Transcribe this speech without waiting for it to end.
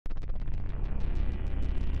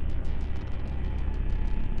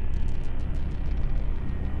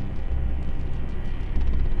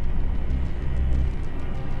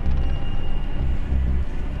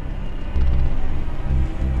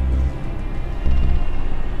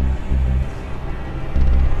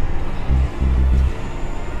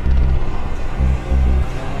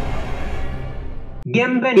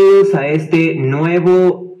Bienvenidos a este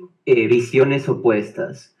nuevo Visiones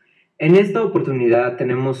Opuestas. En esta oportunidad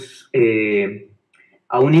tenemos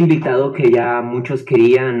a un invitado que ya muchos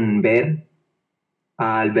querían ver,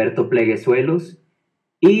 a Alberto.pleguezuelos.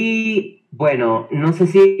 Y bueno, no sé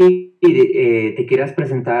si te quieras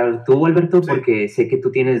presentar tú, Alberto, Sí, porque sé que tú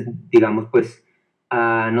tienes, digamos, pues,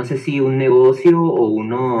 no sé si un negocio o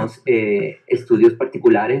unos estudios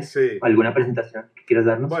particulares, sí. alguna presentación que quieras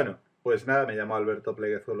darnos. Bueno, pues nada, me llamo Alberto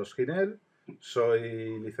Pleguezuelos Ginel,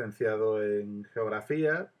 soy licenciado en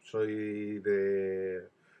geografía, soy de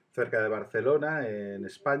cerca de Barcelona, en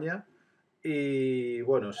España, y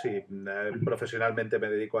bueno, sí, profesionalmente me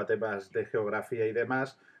dedico a temas de geografía y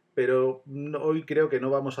demás, pero hoy creo que no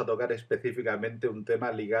vamos a tocar específicamente un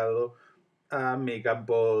tema ligado a mi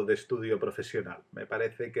campo de estudio profesional. Me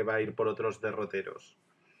parece que va a ir por otros derroteros,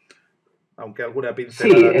 aunque alguna Sí,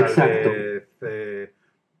 pincelada tal exacto. vez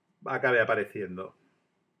acabe apareciendo.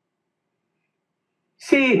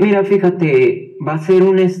 Sí, mira, fíjate, va a ser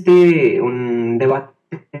un debate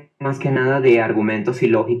más que nada de argumentos y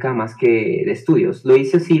lógica más que de estudios. Lo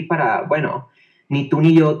hice así para, bueno, ni tú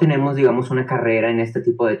ni yo tenemos, digamos, una carrera en este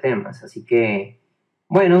tipo de temas, así que,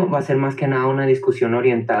 bueno, va a ser más que nada una discusión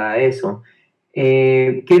orientada a eso.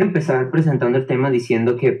 Quiero empezar presentando el tema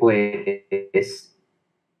diciendo que, pues,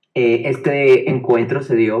 este encuentro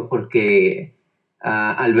se dio porque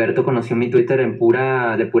Alberto conoció mi Twitter de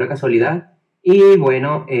pura casualidad y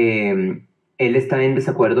bueno, él está en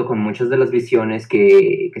desacuerdo con muchas de las visiones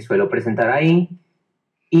que suelo presentar ahí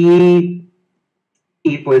y,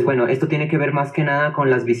 y pues bueno, esto tiene que ver más que nada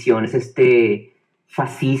con las visiones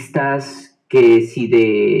fascistas, que si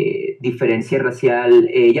de diferencia racial,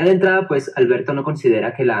 ya de entrada pues Alberto no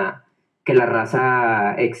considera que la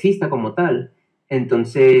raza exista como tal.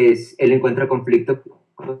 Entonces él encuentra conflicto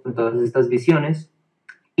con todas estas visiones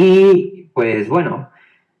y pues bueno,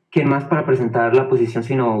 ¿quién más para presentar la posición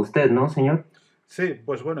sino usted, no, señor? Sí,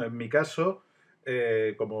 pues bueno, en mi caso,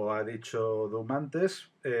 como ha dicho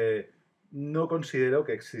Dumantes, no considero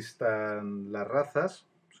que existan las razas,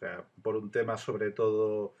 o sea, por un tema sobre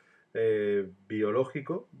todo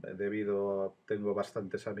biológico, debido a tengo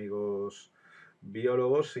bastantes amigos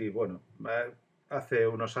biólogos y bueno, hace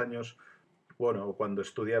unos años, bueno, cuando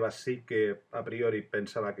estudiaba sí que a priori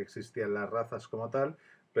pensaba que existían las razas como tal,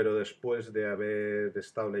 pero después de haber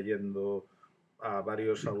estado leyendo a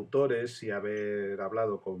varios autores y haber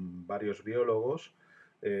hablado con varios biólogos,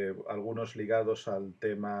 algunos ligados al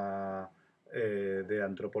tema de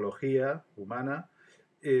antropología humana,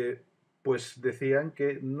 eh, pues decían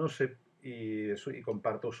que no se, y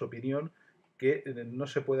comparto su opinión, que no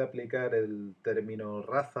se puede aplicar el término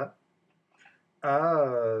raza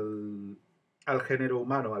al, al género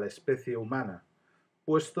humano, a la especie humana,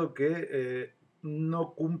 puesto que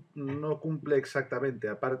no cumple exactamente,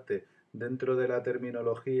 aparte, dentro de la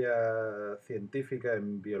terminología científica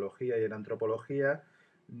en biología y en antropología,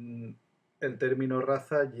 mm, el término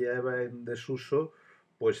raza lleva en desuso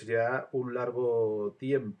pues ya un largo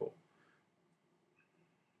tiempo.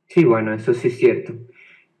 Sí, bueno, eso sí es cierto.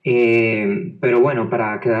 Pero bueno,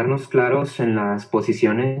 para quedarnos claros en las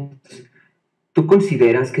posiciones, ¿tú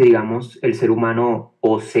consideras que, digamos, el ser humano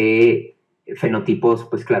posee fenotipos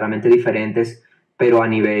pues claramente diferentes, pero a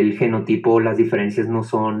nivel genotipo las diferencias no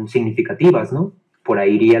son significativas, ¿no? Por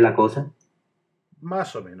ahí iría la cosa.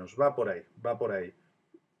 Más o menos, va por ahí, va por ahí.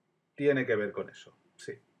 Tiene que ver con eso,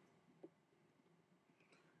 sí.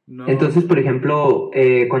 No, Entonces, por ejemplo,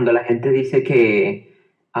 cuando la gente dice que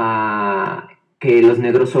los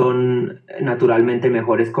negros son naturalmente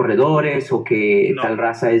mejores corredores o que tal no.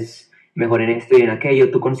 raza es mejor en esto y en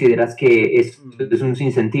aquello, ¿tú consideras que es un Mm,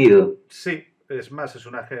 sinsentido? sí, es más, es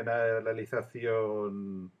una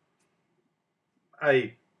generalización.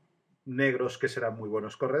 Hay negros que serán muy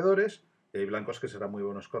buenos corredores, y hay blancos que serán muy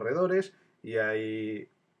buenos corredores, y hay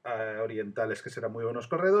orientales que serán muy buenos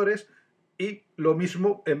corredores, y lo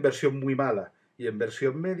mismo en versión muy mala, y en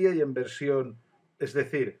versión media y en versión... Es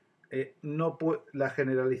decir, no la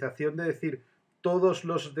generalización de decir todos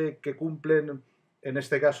los de que cumplen, en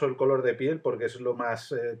este caso, el color de piel, porque es lo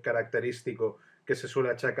más característico que se suele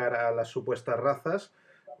achacar a las supuestas razas,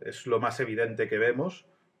 es lo más evidente que vemos,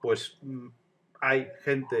 pues hay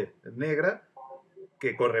gente negra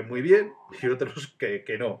que corre muy bien y otros que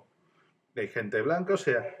no. Hay gente blanca, o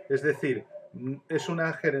sea, es decir, es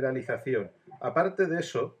una generalización. Aparte de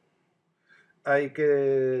eso, hay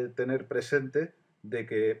que tener presente de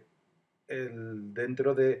que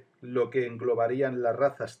dentro de lo que englobarían las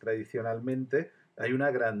razas tradicionalmente, hay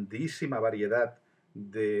una grandísima variedad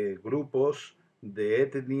de grupos, de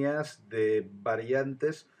etnias, de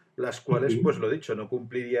variantes, las cuales, pues Ujú. lo dicho, no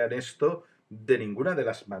cumplirían esto de ninguna de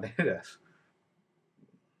las maneras.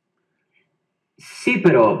 Sí,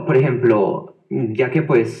 pero, por ejemplo, ya que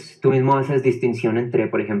pues tú mismo haces distinción entre,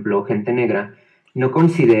 por ejemplo, gente negra, ¿no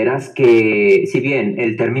consideras que, si bien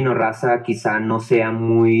el término raza quizá no sea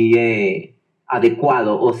muy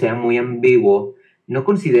adecuado o sea muy ambiguo, ¿no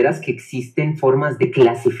consideras que existen formas de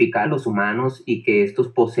clasificar a los humanos y que estos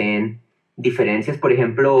poseen diferencias? Por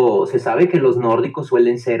ejemplo, se sabe que los nórdicos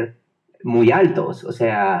suelen ser muy altos, o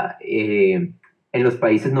sea, en los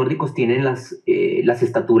países nórdicos tienen las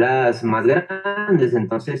estaturas más grandes,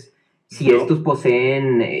 entonces si No, estos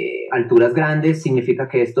poseen alturas grandes, significa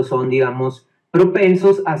que estos son, digamos,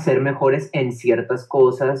 propensos a ser mejores en ciertas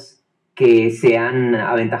cosas que sean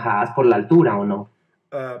aventajadas por la altura o no.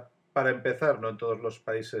 para empezar, no en todos los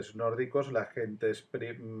países nórdicos la gente es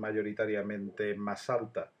mayoritariamente más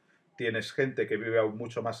alta. Tienes gente que vive aún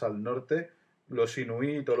mucho más al norte, los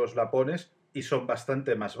inuit o los lapones, y son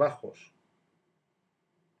bastante más bajos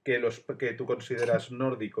que los que tú consideras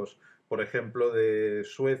nórdicos, por ejemplo, de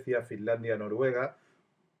Suecia, Finlandia, Noruega,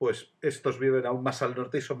 pues estos viven aún más al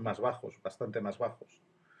norte y son más bajos, bastante más bajos.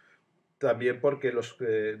 También porque los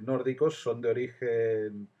nórdicos son de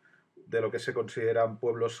origen de lo que se consideran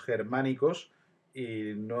pueblos germánicos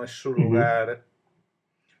y no es su Uh -huh. lugar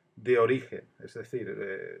de origen, es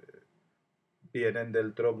decir, vienen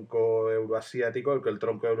del tronco euroasiático, que el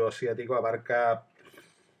tronco euroasiático abarca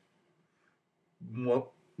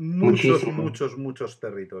muchos, Muchísimo. muchos, muchos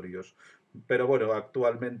territorios. Pero bueno,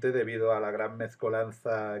 actualmente debido a la gran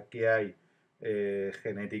mezcolanza que hay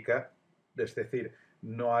genética, es decir,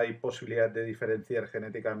 no hay posibilidad de diferenciar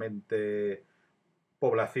genéticamente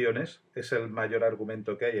poblaciones, es el mayor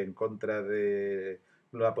argumento que hay en contra de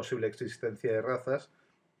la posible existencia de razas.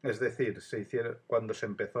 Es decir, cuando se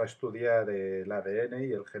empezó a estudiar el ADN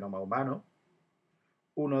y el genoma humano,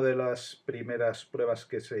 una de las primeras pruebas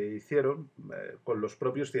que se hicieron con los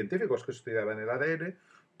propios científicos que estudiaban el ADN,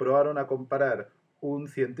 probaron a comparar un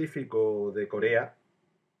científico de Corea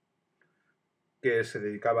que se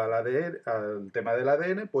dedicaba al ADN, al tema del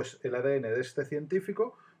ADN, pues el ADN de este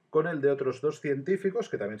científico con el de otros dos científicos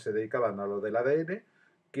que también se dedicaban a lo del ADN,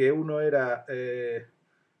 que uno era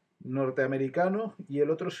norteamericano y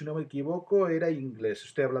el otro, si no me equivoco, era inglés.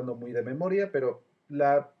 Estoy hablando muy de memoria, pero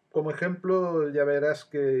como ejemplo ya verás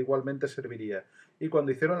que igualmente serviría. Y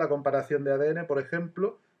cuando hicieron la comparación de ADN, por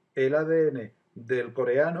ejemplo, el ADN del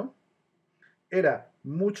coreano era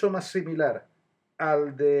mucho más similar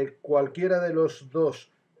al de cualquiera de los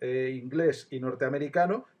dos, inglés y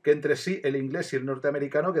norteamericano, que entre sí el inglés y el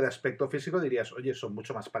norteamericano, que de aspecto físico dirías, oye, son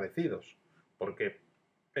mucho más parecidos, porque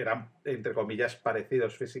eran, entre comillas,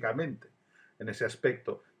 parecidos físicamente en ese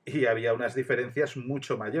aspecto, y había unas diferencias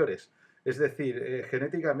mucho mayores. Es decir,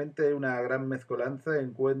 genéticamente hay una gran mezcolanza,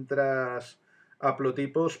 encuentras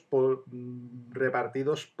haplotipos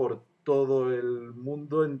repartidos por todo el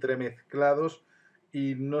mundo, entremezclados,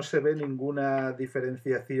 y no se ve ninguna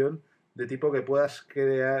diferenciación de tipo que puedas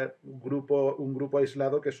crear un grupo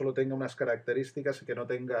aislado que solo tenga unas características y que no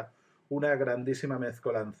tenga una grandísima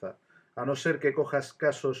mezcolanza. A no ser que cojas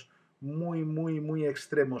casos muy, muy, muy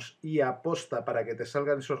extremos y aposta para que te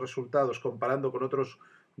salgan esos resultados comparando con otros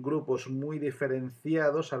grupos muy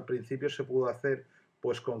diferenciados, al principio se pudo hacer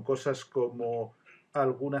pues con cosas como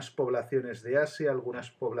algunas poblaciones de Asia,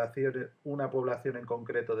 algunas poblaciones, una población en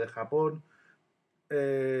concreto de Japón,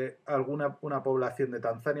 una población de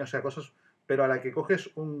Tanzania, o sea, cosas, pero a la que coges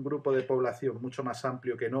un grupo de población mucho más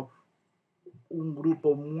amplio que no un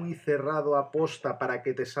grupo muy cerrado aposta para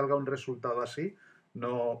que te salga un resultado así,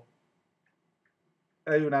 no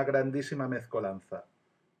hay una grandísima mezcolanza,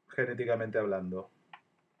 genéticamente hablando.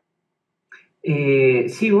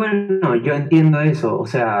 Sí, bueno, yo entiendo eso. O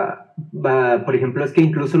sea, por ejemplo, es que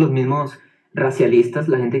incluso los mismos racialistas,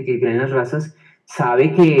 la gente que cree en las razas,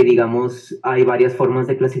 sabe que, digamos, hay varias formas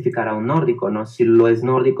de clasificar a un nórdico, no si lo es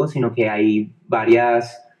nórdico, sino que hay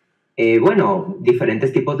varias, bueno,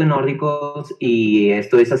 diferentes tipos de nórdicos y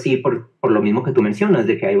esto es así por lo mismo que tú mencionas,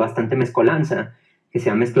 de que hay bastante mezcolanza, que se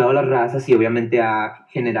han mezclado las razas y obviamente ha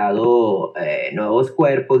generado nuevos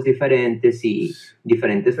cuerpos diferentes y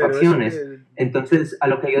diferentes Pero es facciones. que Entonces, a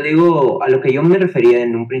lo que yo digo, a lo que yo me refería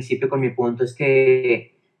en un principio con mi punto es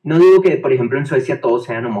que no digo que, por ejemplo, en Suecia todos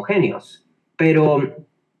sean homogéneos, pero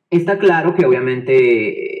está claro que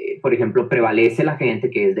obviamente, por ejemplo, prevalece la gente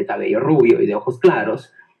que es de cabello rubio y de ojos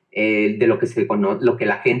claros, de lo que lo que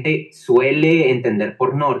la gente suele entender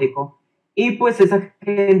por nórdico, y pues esa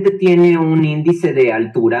gente tiene un índice de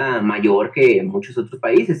altura mayor que muchos otros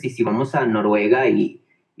países, y si vamos a Noruega y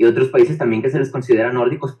otros países también que se les considera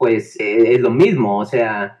nórdicos, pues es lo mismo, o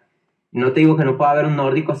sea, No te digo que no pueda haber un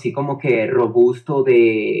nórdico así como que robusto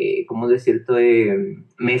de, ¿cómo decirte? De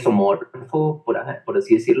mesomorfo, por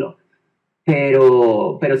así decirlo.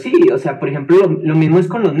 Pero sí, o sea, por ejemplo, lo mismo es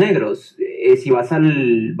con los negros. Si vas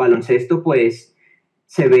al baloncesto, pues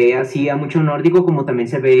se ve así a mucho nórdico como también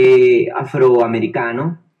se ve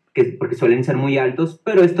afroamericano, porque suelen ser muy altos,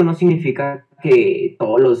 pero esto no significa que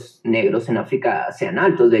todos los negros en África sean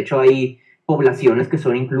altos. De hecho, hay poblaciones que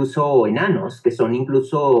son incluso enanos, que son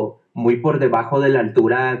incluso muy por debajo de la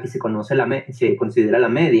altura que se considera la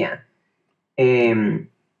media. Eh,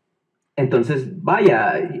 entonces,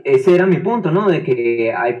 vaya, ese era mi punto, ¿no? De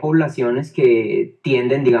que hay poblaciones que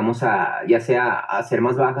tienden, digamos, a ya sea a ser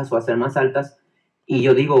más bajas o a ser más altas, y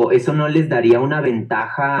yo digo, eso no les daría una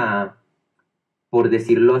ventaja, por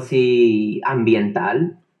decirlo así,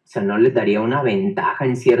 ambiental, o sea, no les daría una ventaja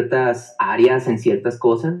en ciertas áreas, en ciertas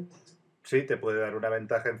cosas. Sí, te puede dar una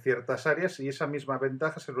ventaja en ciertas áreas y esa misma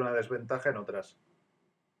ventaja ser una desventaja en otras.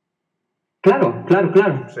 Claro, claro, O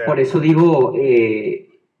claro. Por sea, eso digo, a ver,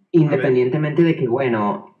 independientemente de que,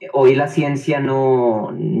 bueno, hoy la ciencia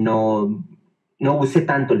no use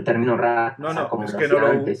tanto el término no, raza no, como lo hacía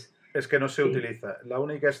antes. es que no se Sí. utiliza. La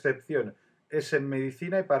única excepción es en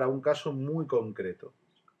medicina y para un caso muy concreto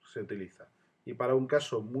se utiliza. Y para un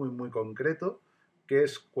caso muy, muy concreto, que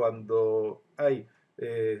es cuando hay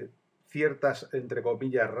eh, ciertas, entre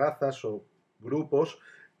comillas, razas o grupos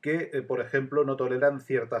que, por ejemplo, no toleran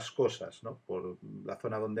ciertas cosas, ¿no? Por la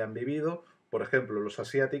zona donde han vivido. Por ejemplo, los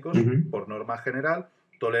asiáticos, Ujú. por norma general,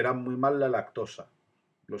 toleran muy mal la lactosa.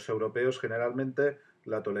 Los europeos generalmente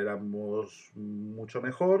la toleramos mucho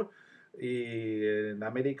mejor y en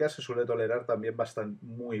América se suele tolerar también bastante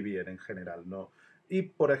muy bien en general, ¿no? Y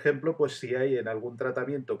por ejemplo, pues si hay en algún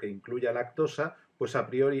tratamiento que incluya lactosa, pues a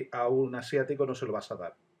priori a un asiático no se lo vas a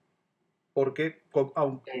dar. Porque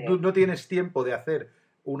aun no tienes tiempo de hacer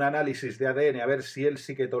un análisis de ADN a ver si él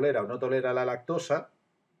sí que tolera o no tolera la lactosa,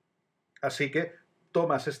 así que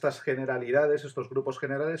tomas estas generalidades, estos grupos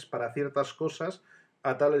generales para ciertas cosas,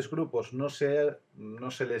 a tales grupos no se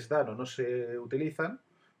les dan o no se utilizan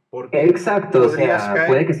porque Exacto, o podrías sea, puede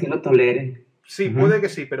caer. que sí lo tolere. Sí, puede Ujú. que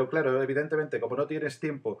sí, pero claro, evidentemente, como no tienes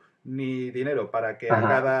tiempo ni dinero para que a Ajá.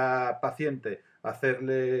 cada paciente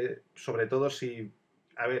hacerle, sobre todo si,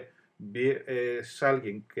 a ver, es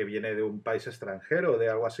alguien que viene de un país extranjero o de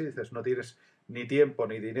algo así, dices, no tienes ni tiempo,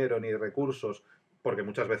 ni dinero, ni recursos, porque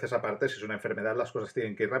muchas veces aparte, si es una enfermedad, las cosas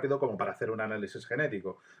tienen que ir rápido como para hacer un análisis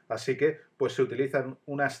genético. Así que, pues se utilizan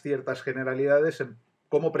unas ciertas generalidades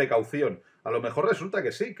como precaución. A lo mejor resulta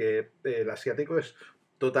que sí, que el asiático es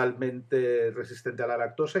totalmente resistente a la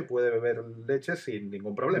lactosa y puede beber leche sin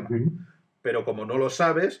ningún problema. Ujú. Pero como no lo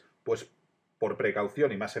sabes, pues por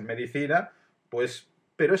precaución y más en medicina, pues.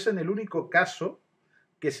 Pero es en el único caso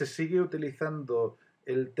que se sigue utilizando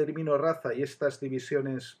el término raza y estas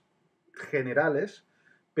divisiones generales,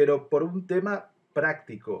 pero por un tema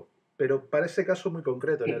práctico. Pero para ese caso muy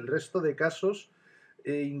concreto. En el resto de casos,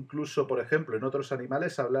 incluso, por ejemplo, en otros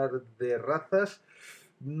animales, hablar de razas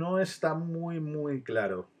no está muy, muy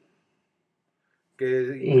claro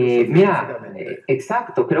que incluso Mira, científicamente.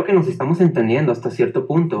 exacto, creo que nos estamos entendiendo hasta cierto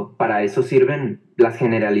punto. Para eso sirven las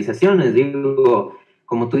generalizaciones. Digo,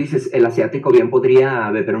 como tú dices, el asiático bien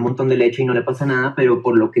podría beber un montón de leche y no le pasa nada, pero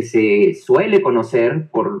por lo que se suele conocer,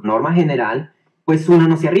 por norma general, pues uno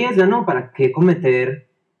no se arriesga, ¿no? ¿Para qué cometer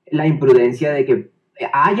la imprudencia de que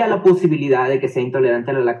haya la posibilidad de que sea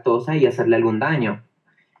intolerante a la lactosa y hacerle algún daño?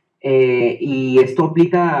 Y esto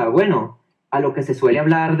aplica, bueno, a lo que se suele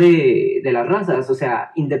hablar de las razas, o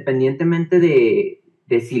sea, independientemente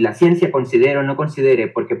de si la ciencia considera o no considere,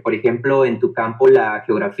 porque por ejemplo en tu campo la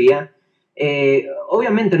geografía,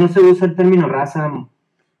 obviamente no se usa el término raza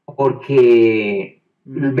porque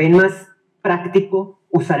Mm, ven más práctico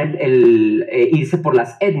usar irse por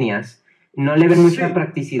las etnias, no le ven mucha sí,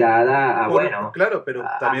 practicidad bueno, claro, pero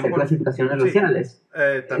a también hacer por. clasificaciones Sí, raciales.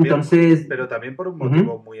 también, Entonces, pero también por un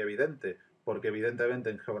motivo uh-huh, muy evidente, porque evidentemente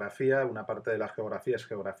en geografía, una parte de la geografía es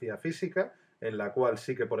geografía física, en la cual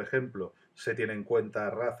sí que, por ejemplo, se tienen en cuenta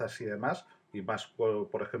razas y demás, y más,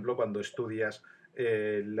 por ejemplo, cuando estudias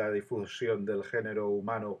la difusión del género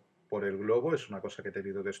humano por el globo, es una cosa que he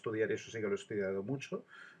tenido que estudiar y eso sí que lo he estudiado mucho,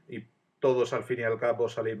 y todos al fin y al cabo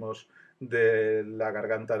salimos de la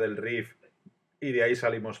garganta del Rif y de ahí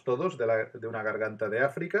salimos todos, de una garganta de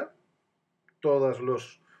África. Todos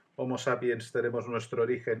los Homo sapiens tenemos nuestro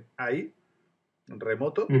origen ahí,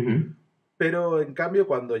 remoto, uh-huh. pero en cambio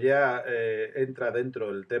cuando ya entra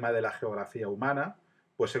dentro el tema de la geografía humana,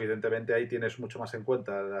 pues evidentemente ahí tienes mucho más en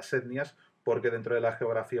cuenta las etnias, porque dentro de la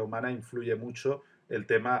geografía humana influye mucho el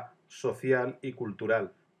tema social y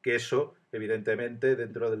cultural, que eso evidentemente,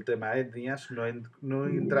 dentro del tema etnias, no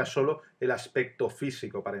entra solo el aspecto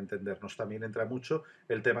físico para entendernos, también entra mucho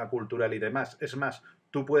el tema cultural y demás. Es más,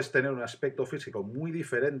 tú puedes tener un aspecto físico muy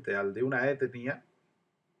diferente al de una etnia,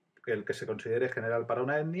 el que se considere general para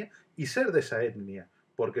una etnia, y ser de esa etnia,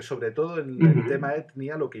 porque sobre todo en el tema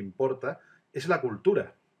etnia lo que importa es la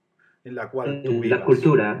cultura en la cual tú La vivas.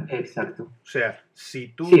 cultura, exacto. O sea, si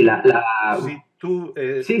tú, Sí, si tú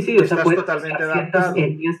sí, o sea, estás puedes totalmente asociar ciertas adaptado,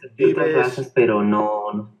 etnias a ciertas vives... razas, pero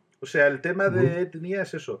no. O sea, el tema Ujú. de etnia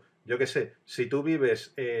es eso. Yo qué sé, si tú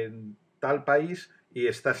vives en tal país y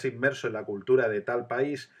estás inmerso en la cultura de tal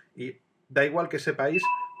país y da igual que ese país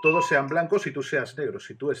todos sean blancos y tú seas negro.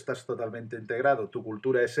 Si tú estás totalmente integrado, tu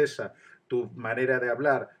cultura es esa, tu manera de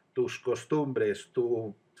hablar, tus costumbres,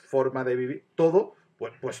 tu forma de vivir, todo,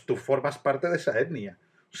 pues tú formas parte de esa etnia.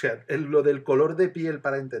 O sea, lo del color de piel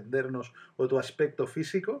para entendernos o tu aspecto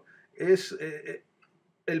físico es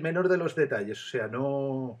el menor de los detalles. O sea,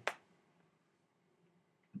 no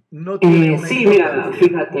tiene una Sí, mira, importancia.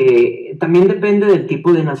 fíjate, también depende del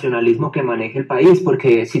tipo de nacionalismo que maneje el país,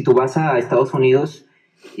 porque si tú vas a Estados Unidos,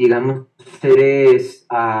 digamos, eres,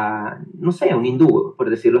 no sé, un hindú, por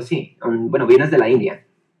decirlo así. Bueno, vienes de la India,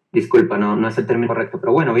 disculpa, no es el término correcto,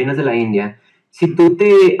 pero bueno, vienes de la India. Si tú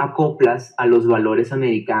te acoplas a los valores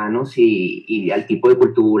americanos y al tipo de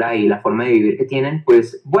cultura y la forma de vivir que tienen,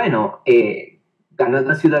 pues bueno, ganas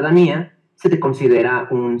la ciudadanía, se te considera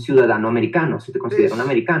un ciudadano americano, se te considera un Es,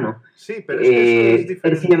 americano. sí, pero es que eso es Sin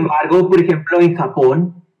diferente. embargo, por ejemplo, en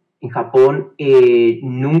Japón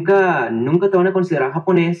nunca te van a considerar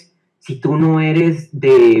japonés si tú no eres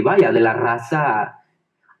de la raza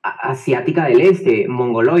asiática del este,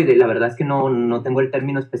 mongoloide. La verdad es que no tengo el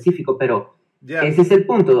término específico, pero Ya, ese es el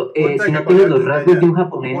punto. cuenta Si que no con tienes los rasgos de un cuenta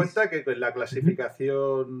japonés, que con la uh-huh.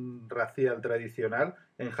 clasificación racial tradicional,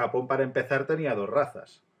 en Japón para empezar tenía dos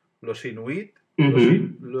razas. Los Inuit,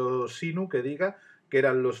 Uh-huh. los Inu, que diga, que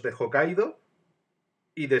eran los de Hokkaido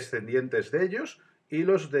y descendientes de ellos, y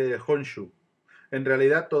los de Honshu. En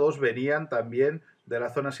realidad todos venían también de la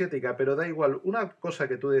zona asiática, pero da igual. Una cosa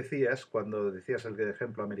que tú decías, cuando decías el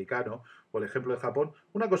ejemplo americano o el ejemplo de Japón,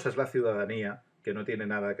 una cosa es la ciudadanía, que no tiene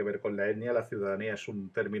nada que ver con la etnia, la ciudadanía es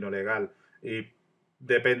un término legal y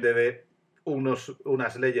depende de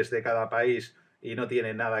unas leyes de cada país y no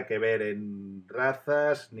tiene nada que ver en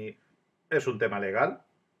razas, ni... Es un tema legal,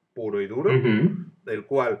 puro y duro, Uh-huh. del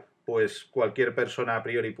cual pues cualquier persona a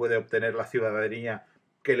priori puede obtener la ciudadanía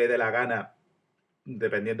que le dé la gana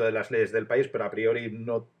dependiendo de las leyes del país, pero a priori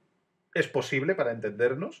no es posible para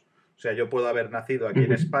entendernos. O sea, yo puedo haber nacido aquí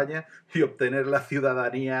en Uh-huh. España y obtener la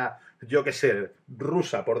ciudadanía, yo qué sé,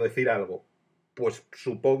 rusa, por decir algo. Pues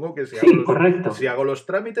supongo que Sí, si correcto. hago los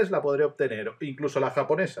trámites la podré obtener, incluso la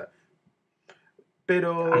japonesa. Ajá.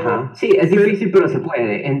 Pero, Sí, es pero difícil, pero se puede. no,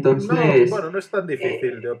 bueno, Entonces, no es tan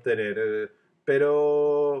difícil de eh, obtener,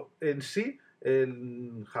 pero en sí,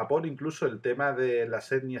 en Japón incluso el tema de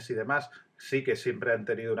las etnias y demás, sí que siempre han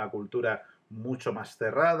tenido una cultura mucho más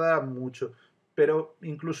cerrada, mucho, pero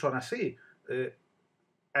incluso aún así, eh,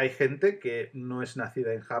 hay gente que no es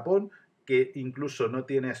nacida en Japón, que incluso no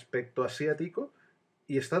tiene aspecto asiático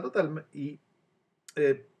y está totalmente,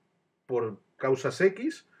 eh, por causas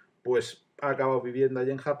X, pues ha acabado viviendo allí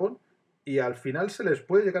en Japón y al final se les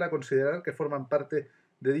puede llegar a considerar que forman parte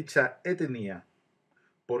de dicha etnia,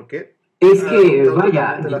 porque es han que, adoptado vaya,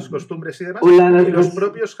 totalmente las costumbres y o demás, y los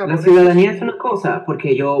propios la japoneses, ciudadanía es una cosa,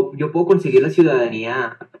 porque yo puedo conseguir la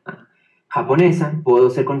ciudadanía japonesa, puedo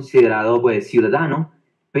ser considerado pues ciudadano,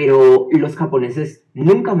 pero los japoneses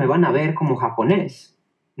nunca me van a ver como japonés,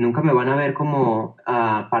 nunca me van a ver como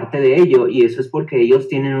parte de ello, y eso es porque ellos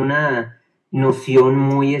tienen una noción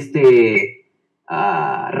muy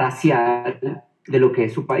racial de lo que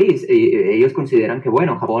es su país. Ellos consideran que,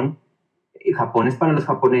 bueno, Japón es para los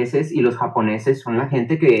japoneses y los japoneses son la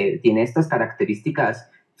gente que tiene estas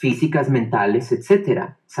características físicas, mentales,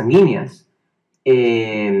 etcétera, sanguíneas.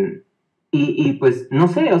 Eh, pues no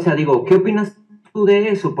sé, o sea, digo, ¿qué opinas tú de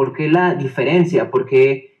eso? ¿Por qué la diferencia? ¿Por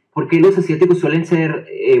qué los asiáticos suelen ser,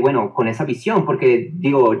 bueno, con esa visión? Porque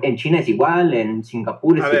digo, en China es igual, en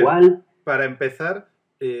Singapur a es ver, igual. para empezar,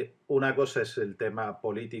 una cosa es el tema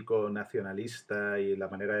político nacionalista y la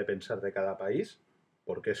manera de pensar de cada país,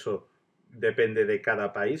 porque eso depende de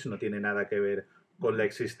cada país, no tiene nada que ver con la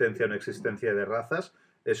existencia o no existencia de razas.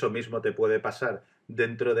 Eso mismo te puede pasar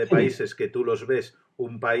dentro de Sí. países que tú los ves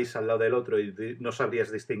un país al lado del otro y no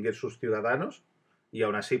sabrías distinguir sus ciudadanos, y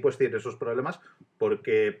aún así pues tiene esos problemas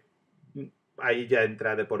porque ahí ya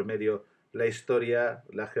entra de por medio la historia,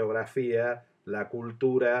 la geografía, la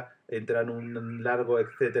cultura, entran un largo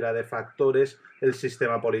etcétera de factores, el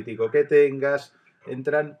sistema político que tengas,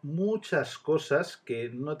 entran muchas cosas que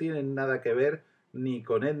no tienen nada que ver ni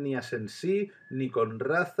con etnias en sí, ni con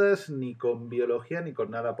razas, ni con biología, ni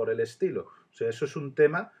con nada por el estilo. O sea, eso es un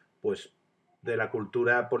tema, pues, de la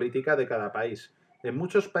cultura política de cada país. En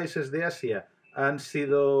muchos países de Asia han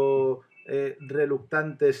sido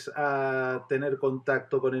reluctantes a tener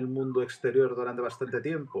contacto con el mundo exterior durante bastante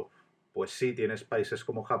tiempo. Pues sí, tienes países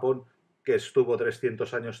como Japón, que estuvo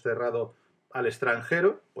 300 años cerrado al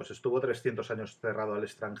extranjero, pues estuvo 300 años cerrado al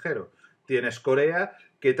extranjero. Tienes Corea,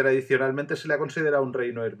 que tradicionalmente se le ha considerado un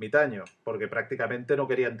reino ermitaño, porque prácticamente no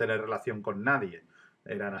querían tener relación con nadie.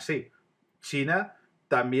 Eran así. China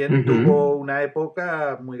también tuvo una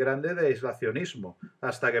época muy grande de aislacionismo,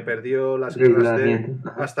 hasta que perdió las De guerras de aislamiento.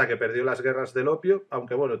 Ajá. hasta que perdió las guerras del opio,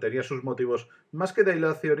 aunque bueno, tenía sus motivos más que de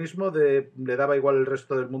aislacionismo, le daba igual el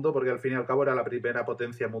resto del mundo porque al fin y al cabo era la primera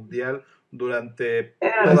potencia mundial durante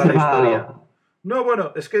Era toda la historia. reservado. No,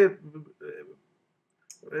 bueno, es que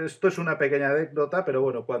esto es una pequeña anécdota, pero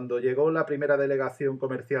bueno, cuando llegó la primera delegación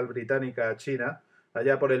comercial británica a China,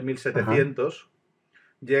 allá por el Ajá. 1700,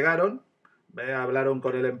 llegaron, hablaron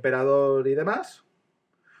con el emperador y demás,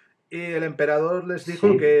 y el emperador les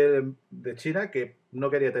dijo Sí. que de China que no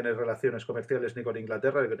quería tener relaciones comerciales ni con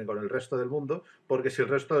Inglaterra ni con el resto del mundo, porque si el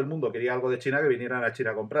resto del mundo quería algo de China, que vinieran a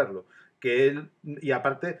China a comprarlo. Que él, y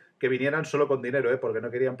aparte, que vinieran solo con dinero, porque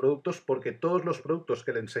no querían productos, porque todos los productos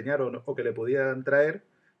que le enseñaron o que le pudieran traer,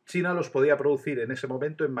 China los podía producir en ese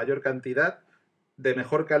momento en mayor cantidad, de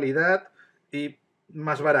mejor calidad y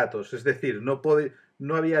más baratos. Es decir,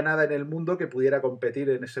 no había nada en el mundo que pudiera competir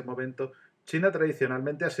en ese momento. China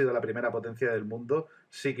tradicionalmente ha sido la primera potencia del mundo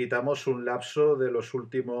si quitamos un lapso de los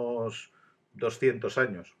últimos 200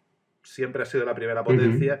 años. Siempre ha sido la primera Ujú.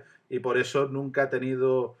 potencia y por eso nunca ha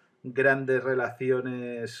tenido grandes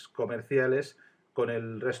relaciones comerciales con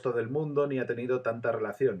el resto del mundo ni ha tenido tanta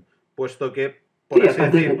relación, puesto que, por Sí, así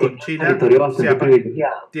aparte de que decir, tiene con un China territorio bastante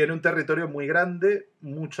privilegiado. tiene un territorio muy grande,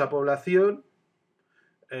 mucha población,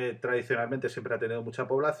 tradicionalmente siempre ha tenido mucha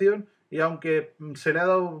población y aunque se le ha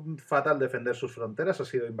dado fatal defender sus fronteras, ha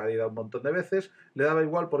sido invadida un montón de veces, le daba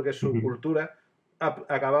igual porque su Ujú. cultura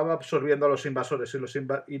acababa absorbiendo a los invasores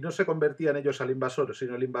y no se convertían ellos al invasor,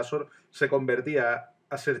 sino el invasor se convertía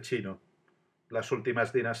a ser chino. Las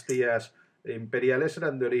últimas dinastías imperiales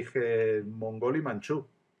eran de origen mongol y manchú,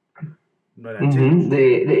 no eran Ujú. chinos.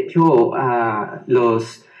 De hecho,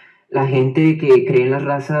 la gente que cree en las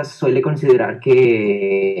razas suele considerar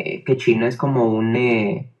que China es como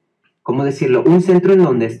 ¿cómo decirlo? Un centro en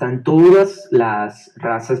donde están todas las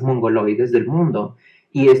razas mongoloides del mundo.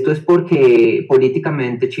 Y esto es porque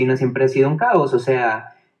políticamente China siempre ha sido un caos, o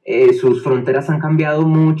sea, sus fronteras han cambiado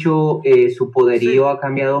mucho, su Sí, poderío ha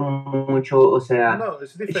cambiado mucho, o sea, no,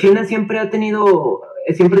 es China diferente. siempre ha tenido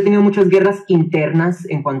muchas guerras internas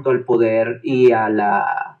en cuanto al poder y a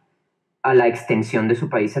la extensión de su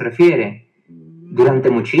país se refiere, No, durante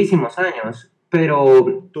muchísimos años.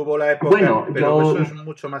 Pero tuvo la época, bueno, pero yo eso es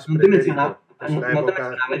mucho más no te mencionaba, pretérito. Es la no te época.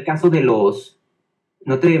 mencionaba el caso de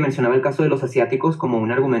no te mencionaba el caso de los asiáticos como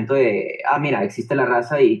un argumento de, mira, existe la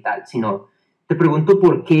raza y tal, sino te pregunto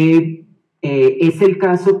por qué es el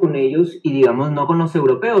caso con ellos y digamos no con los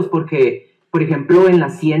europeos, porque, por ejemplo, en la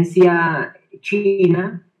ciencia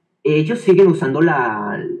china, ellos siguen usando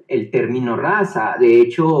el término raza. De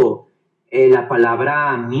hecho, la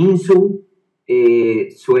palabra minsu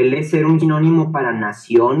suele ser un sinónimo para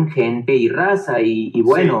nación, gente y raza, y Sí,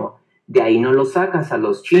 bueno, de ahí no lo sacas a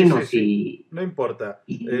los sí, sí, chinos sí. No importa.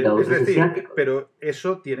 y a Es otros decir, asiáticos. pero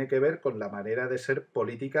eso tiene que ver con la manera de ser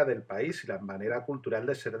política del país y la manera cultural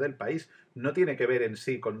de ser del país. No tiene que ver en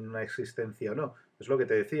sí con una existencia o no. Es lo que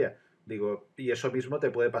te decía. Digo, y eso mismo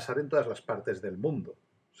te puede pasar en todas las partes del mundo.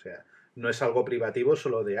 O sea, no es algo privativo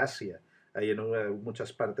solo de Asia. Hay en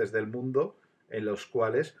muchas partes del mundo en los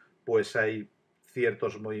cuales pues hay cierto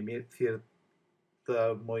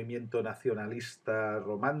movimiento nacionalista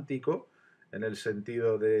romántico, en el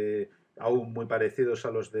sentido de aún muy parecidos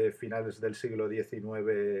a los de finales del siglo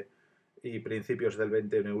XIX y principios del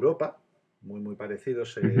XX en Europa, muy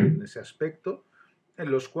parecidos en Ujú. ese aspecto,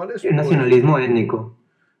 en los cuales, El pues, nacionalismo étnico.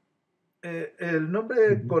 el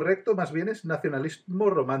nombre Ujú. correcto más bien es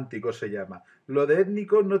nacionalismo romántico se llama. Lo de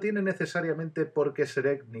étnico no tiene necesariamente por qué ser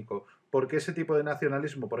étnico, porque ese tipo de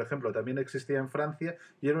nacionalismo, por ejemplo, también existía en Francia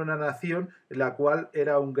y era una nación la cual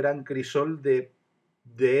era un gran crisol de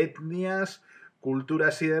etnias,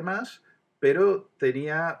 culturas y demás, pero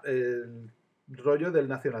tenía el rollo del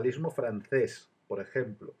nacionalismo francés, por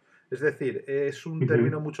ejemplo. Es decir, es un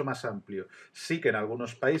término Ujú. mucho más amplio. Sí que en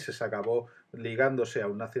algunos países acabó ligándose a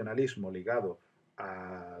un nacionalismo ligado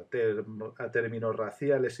a términos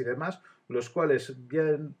raciales y demás, los cuales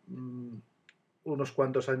bien unos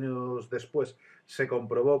cuantos años después se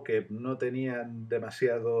comprobó que no tenían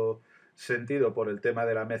demasiado sentido por el tema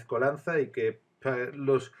de la mezcolanza y que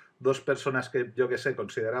los dos personas que yo que sé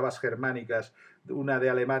considerabas germánicas, una de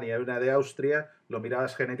Alemania y una de Austria, lo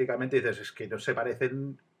mirabas genéticamente y dices, es que no se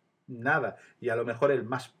parecen nada. Y a lo mejor el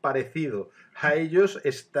más parecido a ellos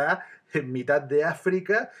está en mitad de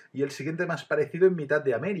África y el siguiente más parecido en mitad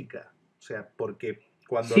de América. O sea, porque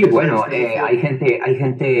cuando Sí, lees la bueno, distribución... hay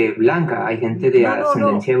gente blanca, hay gente de No, no, no,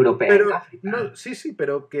 ascendencia europea en pero no, África. sí, sí,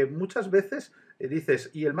 pero que muchas veces dices,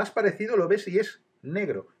 y el más parecido lo ves y es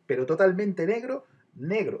negro, pero totalmente negro,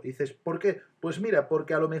 negro. Y dices, ¿por qué? Pues mira,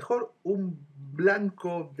 porque a lo mejor un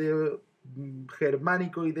blanco de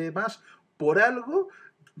germánico y demás, por algo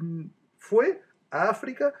mm, fue a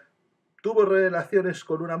África, tuvo relaciones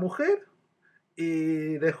con una mujer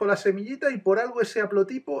y dejó la semillita y por algo ese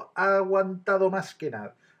haplotipo ha aguantado más que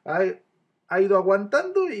nada. Ha ido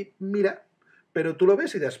aguantando y mira, pero tú lo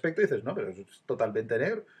ves y de aspecto dices, no, pero es totalmente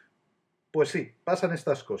negro. Pues sí, pasan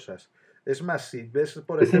estas cosas. Es más, si ves,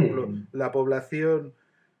 por Pues, ejemplo, la población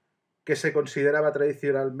que se consideraba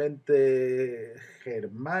tradicionalmente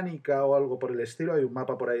germánica o algo por el estilo, hay un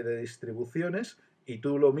mapa por ahí de distribuciones, y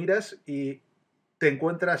tú lo miras y te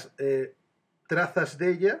encuentras trazas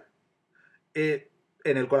de ella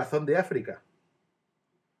en el corazón de África,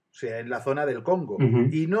 o sea, en la zona del Congo. ujú.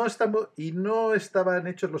 Y no estaban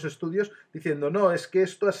hechos los estudios diciendo, no, es que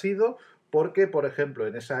esto ha sido porque, por ejemplo,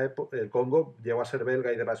 en esa época el Congo llegó a ser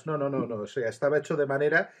belga y demás. No, no, no, no. O sea, estaba hecho de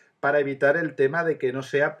manera para evitar el tema de que no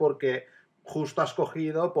sea porque justo has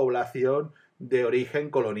cogido población de origen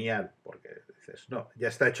colonial. Porque dices, no, ya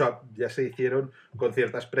está hecho, ya se hicieron con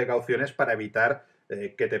ciertas precauciones para evitar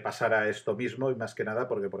que te pasara esto mismo y más que nada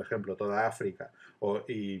porque, por ejemplo, toda África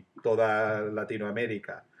y toda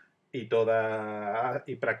Latinoamérica y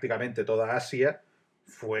prácticamente toda Asia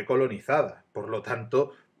fue colonizada. Por lo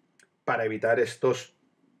tanto, para evitar estos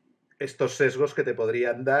sesgos que te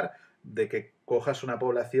podrían dar de que cojas una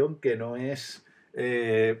población que no es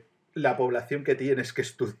la población que tienes que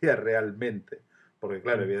estudiar realmente. Porque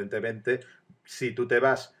claro, evidentemente, si tú te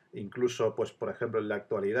vas incluso, pues por ejemplo, en la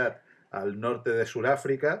actualidad, al norte de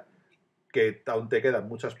Sudáfrica, que aún te quedan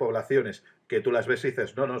muchas poblaciones que tú las ves y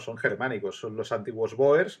dices, no, no, son germánicos, son los antiguos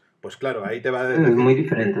boers, pues claro, ahí te va a Muy decir,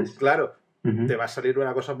 diferentes. claro, te Ujú. va a salir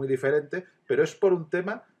una cosa muy diferente, pero es por un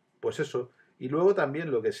tema, pues eso. Y luego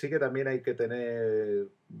también lo que sí que también hay que tener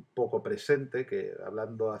un poco presente, que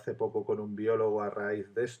hablando hace poco con un biólogo a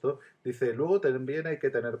raíz de esto, dice, luego también hay que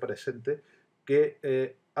tener presente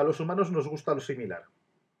que a los humanos nos gusta lo similar.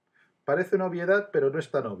 Parece una obviedad, pero no es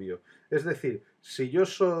tan obvio. Es decir, si yo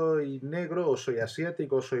soy negro, o soy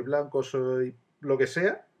asiático, o soy blanco, o soy lo que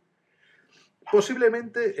sea,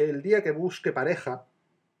 posiblemente el día que busque pareja,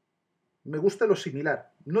 me guste lo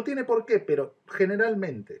similar. No tiene por qué, pero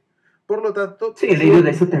generalmente. Por lo tanto, Sí, he leído de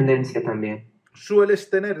esa tendencia también. sueles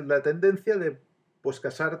tener la tendencia de pues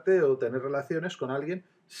casarte o tener relaciones con alguien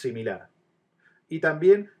similar. Y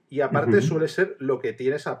también, y aparte Ujú. suele ser lo que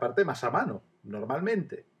tienes aparte más a mano,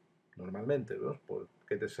 normalmente. Normalmente, ¿no?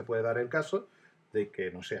 Porque se puede dar el caso de que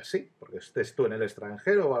no sea así, porque estés tú en el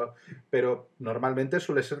extranjero, pero normalmente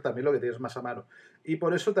suele ser también lo que tienes más a mano. Y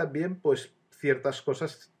por eso también, pues, ciertas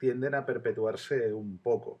cosas tienden a perpetuarse un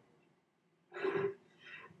poco.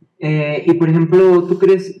 Y por ejemplo, ¿tú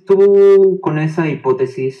crees, tú con esa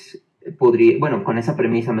hipótesis, bueno, con esa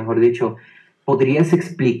premisa, mejor dicho, podrías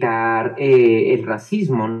explicar el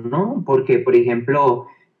racismo, ¿no? Porque, por ejemplo,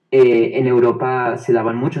 en Europa se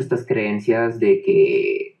daban mucho estas creencias de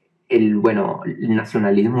que bueno, el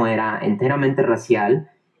nacionalismo era enteramente racial.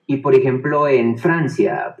 Y, por ejemplo, en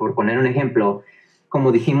Francia, por poner un ejemplo,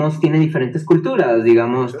 como dijimos, tiene diferentes culturas.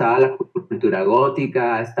 Digamos, Eso. estaba la cultura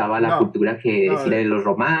gótica, estaba la No, cultura que no, decía de los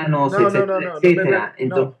romanos, no, no, no, etcétera, no, etcétera. no,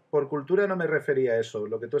 Entonces, por cultura no me refería a eso.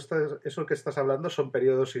 Lo que tú estás, eso que estás hablando son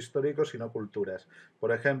periodos históricos y no culturas.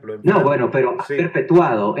 Por ejemplo, en no, Francia, bueno, pero ha sí,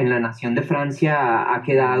 perpetuado en la nación de Francia, ha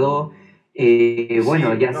quedado,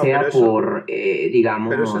 bueno, sí, ya no, sea por, pero eso es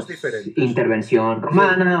digamos, diferente. intervención Sí,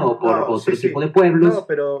 romana o por no, sí, otro tipo sí. de No, pueblos.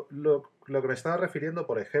 pero lo que me estaba refiriendo,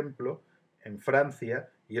 por ejemplo, en Francia,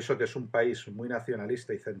 y eso que es un país muy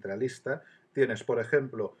nacionalista y centralista, tienes, por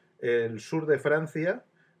ejemplo, el sur de Francia,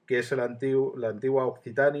 que es la antigua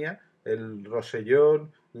Occitania, el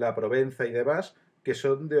Rosellón, la Provenza y demás, que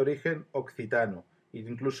son de origen occitano.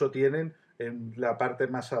 Incluso tienen, en la parte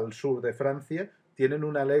más al sur de Francia, tienen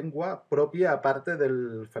una lengua propia aparte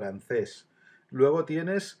del francés. Luego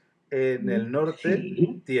tienes en el norte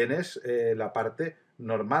Sí. tienes la parte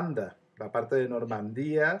normanda, la parte de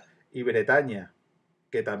Normandía y Bretaña,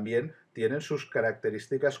 que también tienen sus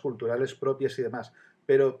características culturales propias y demás.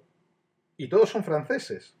 Pero y todos son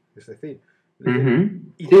franceses, es decir,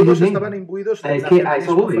 y sí, todos sí, estaban sí. imbuidos del Es que a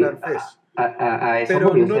eso nacionalismo voy, francés. a eso Pero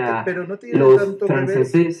voy, o no, sea, pero no tiene los tanto que ver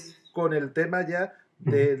franceses... con el tema ya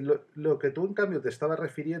de lo que tú en cambio te estabas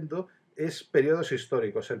refiriendo es periodos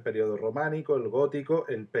históricos, el periodo románico, el gótico,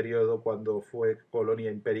 el periodo cuando fue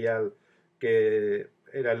colonia imperial, que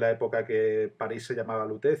era en la época que París se llamaba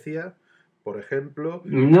Lutecia, por ejemplo.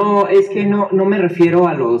 No, es que no me refiero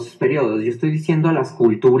a los periodos, yo estoy diciendo a las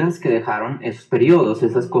culturas que dejaron esos periodos,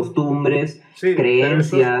 esas costumbres, Sí, pero esos,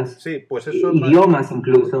 creencias, sí, pues eso, idiomas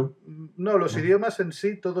incluso. no, los ¿No? idiomas en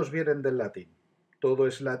sí todos vienen del latín. Todo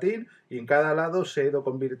es latín y en cada lado se ha ido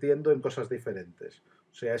convirtiendo en cosas diferentes.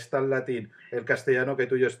 O sea, está el latín, el castellano que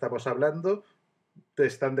tú y yo estamos hablando, te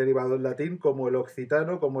están derivados del latín como el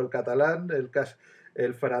occitano, como el catalán,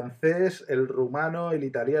 el francés, el rumano, el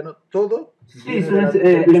italiano, todo Sí, viene son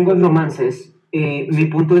del mismo lenguas tiempo. romances. Mi Sí,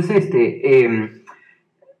 punto es este.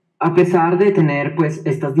 A pesar de tener pues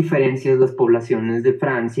estas diferencias las poblaciones de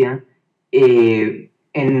Francia,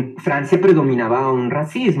 en Francia predominaba un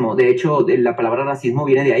racismo. De hecho, la palabra racismo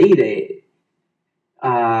viene de ahí,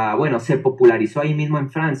 bueno, se popularizó ahí mismo en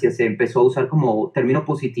Francia, se empezó a usar como término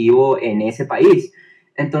positivo en ese país.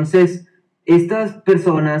 Entonces, estas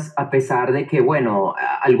personas, a pesar de que, bueno,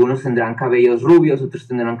 algunos tendrán cabellos rubios, otros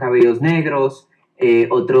tendrán cabellos negros,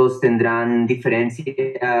 otros tendrán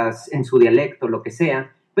diferencias en su dialecto, lo que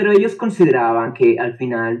sea, pero ellos consideraban que al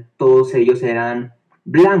final todos ellos eran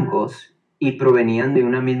blancos y provenían de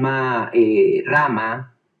una misma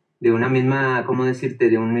rama, de una misma, ¿cómo decirte?,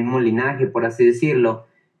 de un mismo linaje, por así decirlo.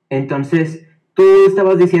 Entonces, tú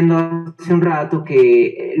estabas diciendo hace un rato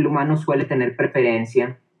que el humano suele tener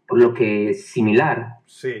preferencia por lo que es similar.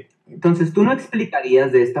 sí. Entonces, tú no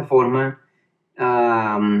explicarías de esta forma,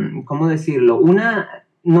 ¿cómo decirlo?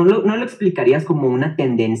 No lo explicarías como una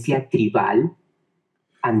tendencia tribal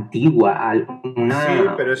antigua, Sí,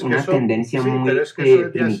 pero es que una eso, tendencia sí, muy pero es que eso ya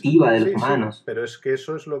es, primitiva de los sí, sí, humanos. pero es que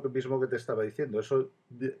eso es lo mismo que te estaba diciendo. Eso,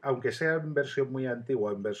 aunque sea en versión muy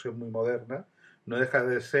antigua, en versión muy moderna, no deja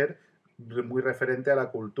de ser muy referente a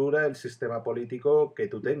la cultura, el sistema político que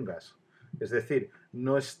tú tengas. Es decir,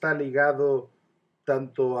 no está ligado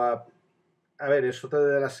tanto a ver, eso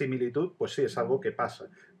de la similitud, pues sí, es algo que pasa,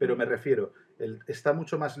 pero me refiero, está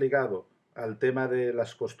mucho más ligado al tema de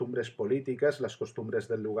las costumbres políticas, las costumbres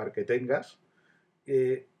del lugar que tengas,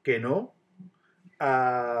 que no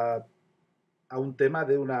a, a un tema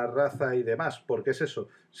de una raza y demás, porque es eso,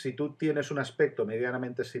 si tú tienes un aspecto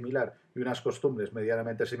medianamente similar y unas costumbres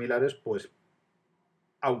medianamente similares, pues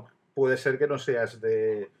puede ser que no seas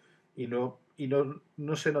de... no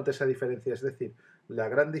se note esa diferencia, es decir, la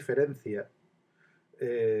gran diferencia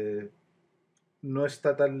no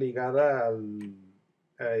está tan ligada al...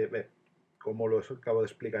 como lo acabo de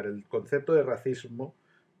explicar, el concepto de racismo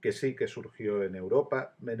que sí que surgió en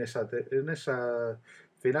Europa, en esa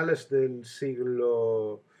finales del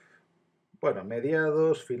siglo, bueno,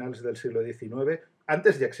 mediados, finales del siglo XIX.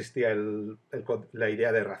 Antes ya existía la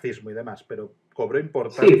idea de racismo y demás, pero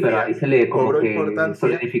Sí, pero ahí se le como cobró que importancia,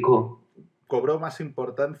 solidificó. cobró más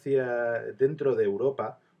importancia dentro de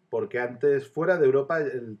Europa, porque antes, fuera de Europa,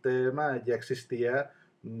 el tema ya existía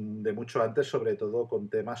de mucho antes, sobre todo con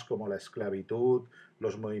temas como la esclavitud,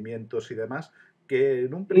 los movimientos y demás, que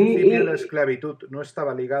en un principio la Y, esclavitud no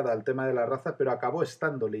estaba ligada al tema de la raza, pero acabó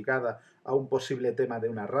estando ligada a un posible tema de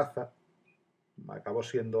una raza, acabó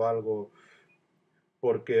siendo algo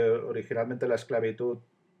porque originalmente la esclavitud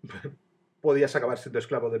podías acabar siendo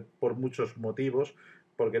esclavo por muchos motivos,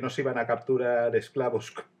 porque no se iban a capturar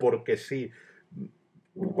esclavos porque sí,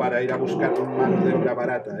 para ir a buscar mano de obra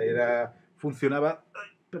barata. Funcionaba,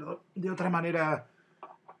 perdón, de otra manera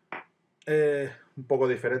un poco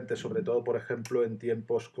diferente, sobre todo, por ejemplo, en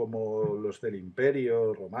tiempos como los del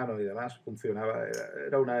Imperio Romano y demás, funcionaba,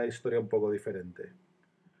 era una historia un poco diferente.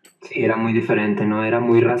 sí, era muy diferente, no era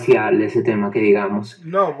muy racial ese tema que digamos.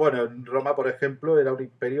 No, bueno, en Roma, por ejemplo, era un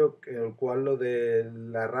imperio en el cual lo de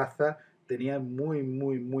la raza tenía muy,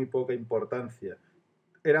 muy, muy poca importancia.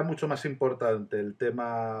 Era mucho más importante el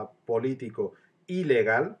tema político y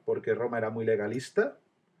legal, porque Roma era muy legalista,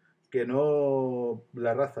 que no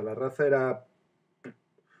la raza. La raza era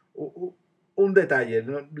un detalle,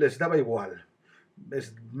 no, les daba igual.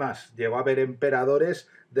 Es más, llegó a haber emperadores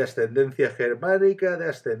de ascendencia germánica, de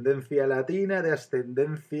ascendencia latina, de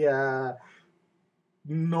ascendencia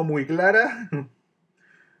no muy clara.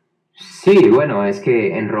 Sí, bueno, es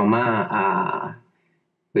que en Roma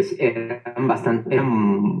pues eran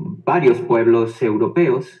varios pueblos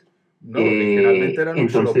europeos. No, originalmente eran un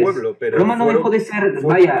solo Entonces, pueblo, pero Roma no dejó de ser,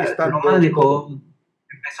 fue vaya, Roma conquistando todo.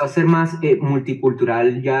 empezó a ser más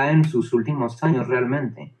multicultural ya en sus últimos años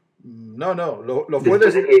realmente. No, no, lo fue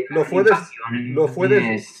Después de que lo la fue lo fue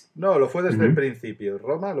invasión no, lo fue desde el Ujú. principio.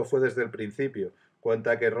 Roma lo fue desde el principio.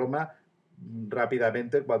 Cuenta que Roma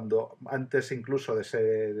rápidamente, cuando antes incluso de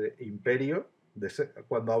ser imperio,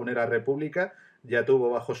 cuando aún era república, ya tuvo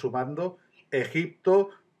bajo su mando Egipto,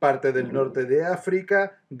 parte del norte de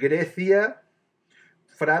África, Grecia,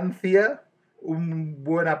 Francia,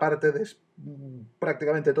 buena parte de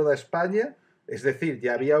prácticamente toda España. Es decir,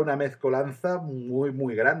 ya había una mezcolanza muy,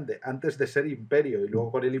 muy grande antes de ser imperio. Y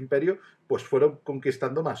luego con el imperio, pues fueron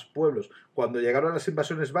conquistando más pueblos. Cuando llegaron las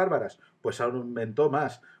invasiones bárbaras, pues aumentó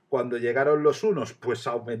más. Cuando llegaron los hunos, pues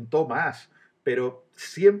aumentó más. Pero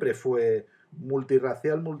siempre fue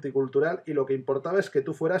multirracial, multicultural, y lo que importaba es que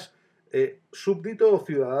tú fueras súbdito o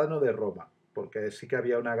ciudadano de Roma, porque sí que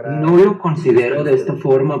había una No gran lo considero de diferencia. esta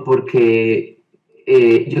forma porque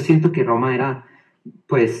yo siento que Roma era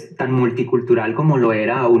pues tan multicultural como lo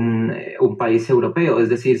era un país europeo. Es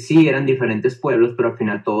decir, sí eran diferentes pueblos, pero al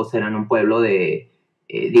final todos eran un pueblo de,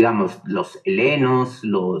 digamos, los helenos,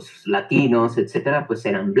 los latinos, etcétera, pues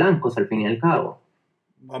eran blancos al fin y al cabo.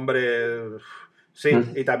 Hombre, No sí,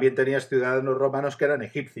 sé. y también tenías ciudadanos romanos que eran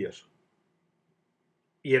egipcios.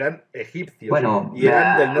 Y eran egipcios. Bueno, Y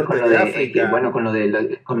eran del con norte lo de de, África. bueno,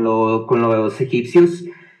 con los egipcios,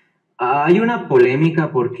 hay una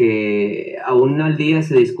polémica porque aún al día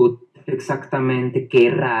se discute exactamente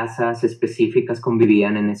qué razas específicas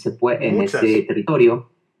convivían en ese Muchas,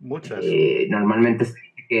 territorio. muchas. Normalmente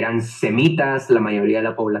eran semitas la mayoría de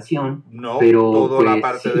la población, No, pero toda la pues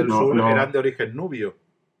parte sí, del no, sur eran no, de origen nubio,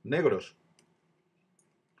 negros.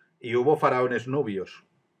 Y hubo faraones nubios.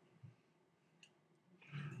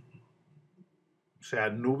 O sea,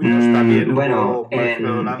 nubios también bueno, hubo en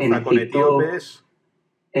mezcolanza con Egipto, etíopes.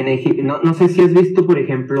 no, no sé si has visto, por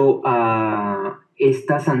ejemplo, a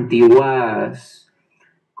estas antiguas,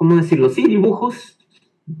 ¿cómo decirlo? Sí, dibujos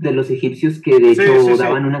de los egipcios que de Sí, sí, hecho sí.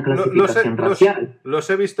 daban una clasificación racial. Los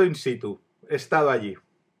he visto in situ. He estado allí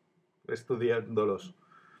estudiándolos.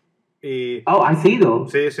 Y Oh, ¿has ido?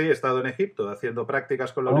 sí, sí, he estado en Egipto haciendo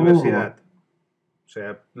prácticas con la Oh, universidad. O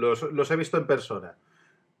sea, los he visto en persona.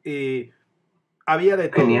 Y había de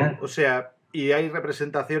todo. genial. O sea, y hay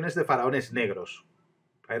representaciones de faraones negros.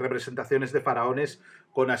 Hay representaciones de faraones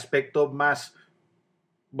con aspecto más,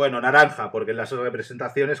 bueno, naranja, porque las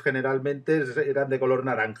representaciones generalmente eran de color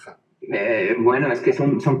naranja. Bueno, es que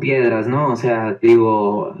son piedras, ¿no? O sea,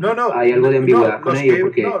 digo, No, no, hay algo de no, ambigüedad con ello no,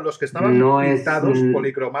 porque los que estaban no es... pintados,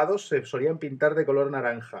 policromados, se solían pintar de color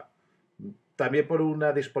naranja. También por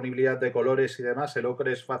una disponibilidad de colores y demás, el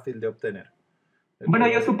ocre es fácil de obtener. El Bueno,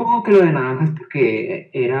 yo color. supongo que lo de naranja es porque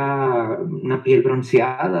era una piel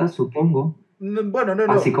bronceada, supongo. Bueno, no,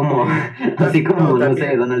 Así no. como, Y así no, como, no sé,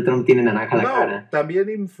 también. Donald Trump tiene naranja la No, cara. también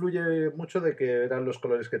influye mucho de que eran los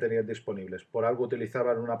colores que tenían disponibles. Por algo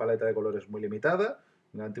utilizaban una paleta de colores muy limitada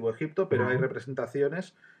en el Antiguo Egipto, pero hay Ajá.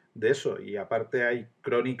 representaciones de eso. Y aparte hay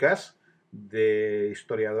crónicas de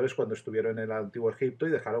historiadores cuando estuvieron en el Antiguo Egipto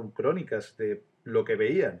y dejaron crónicas de lo que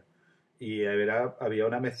veían. Y había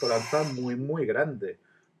una mezcolanza muy, muy grande.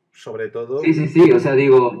 Sobre Sí, todo, sí, sí, o sea,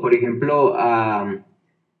 digo, por ejemplo,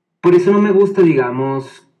 por eso no me gusta,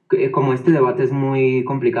 digamos, como este debate es muy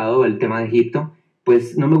complicado, el tema de Egipto,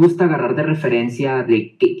 pues no me gusta agarrar de referencia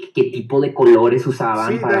de qué tipo de colores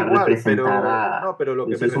usaban sí, da para igual, representar pero a no, pero lo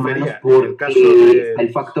que los me seres humanos, refería, en el caso porque está de... el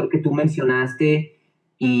factor que tú mencionaste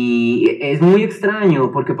y es muy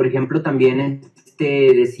extraño, porque por ejemplo también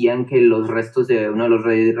decían que los restos de uno de los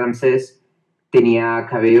reyes Ramsés tenía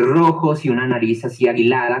cabellos rojos y una nariz así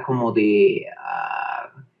aguilara, como de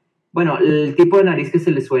bueno, el tipo de nariz que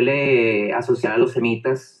se le suele asociar a los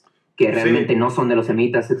semitas, que Sí, realmente no son de los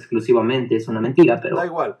semitas exclusivamente, es una mentira, da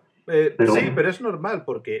igual. pero Sí, bueno. pero es normal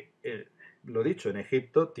porque, lo dicho, en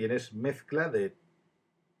Egipto tienes mezcla de...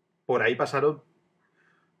 Por ahí pasaron,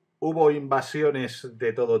 hubo invasiones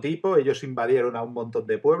de todo tipo, ellos invadieron a un montón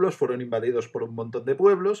de pueblos, fueron invadidos por un montón de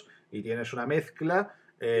pueblos y tienes una mezcla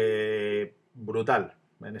brutal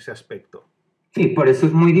en ese aspecto. Sí, por eso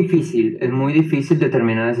es muy difícil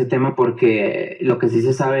determinar ese tema porque lo que sí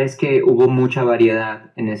se sabe es que hubo mucha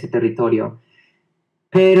variedad en ese territorio.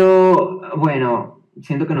 Pero bueno,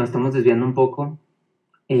 siento que nos estamos desviando un poco.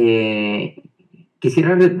 Eh,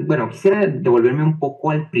 quisiera devolverme un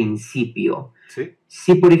poco al principio. Sí,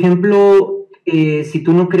 Si, por ejemplo, si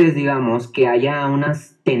tú no crees, digamos, que haya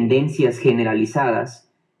unas tendencias generalizadas,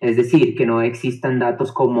 es decir, que no existan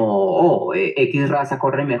datos como, oh, X raza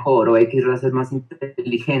corre mejor o X raza es más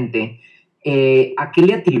inteligente, ¿a qué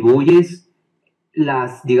le atribuyes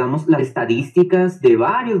digamos, las estadísticas de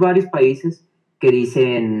varios países que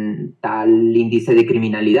dicen tal índice de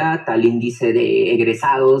criminalidad, tal índice de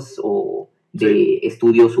egresados o de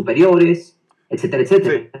estudios superiores, etcétera,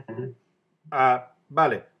 etcétera. Sí.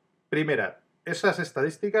 Vale, primera, esas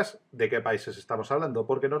estadísticas, ¿de qué países estamos hablando?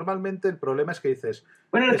 Porque normalmente el problema es que dices...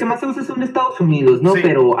 Bueno, las que más se usan son Estados Unidos, ¿no? Sí,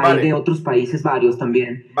 Pero hay vale. de otros países varios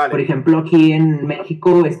también. Vale. Por ejemplo, aquí en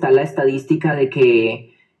México está la estadística de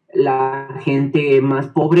que la gente más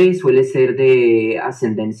pobre suele ser de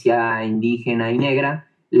ascendencia indígena y negra.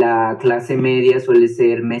 La clase media suele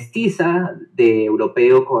ser mestiza, de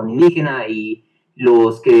europeo con indígena, y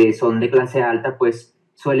los que son de clase alta, pues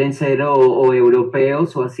suelen ser o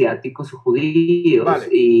europeos o asiáticos o judíos. Vale.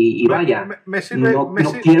 Y vaya, no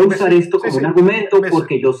quiero usar esto como un argumento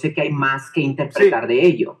porque yo sé que hay más que interpretar de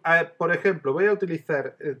ello. Por ejemplo, voy a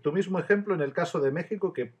utilizar tu mismo ejemplo en el caso de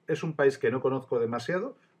México, que es un país que no conozco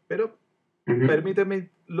demasiado, pero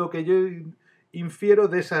permíteme lo que yo infiero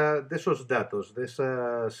de esos datos, de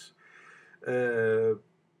esas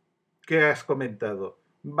que has comentado.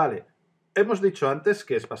 Vale, hemos dicho antes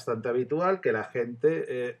que es bastante habitual que la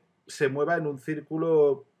gente se mueva en un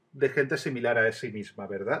círculo de gente similar a sí misma,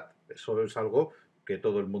 ¿verdad? Eso es algo que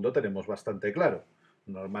todo el mundo tenemos bastante claro.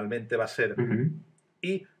 Normalmente va a ser...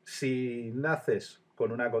 Y si naces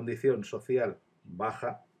con una condición social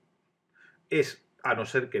baja, es, a no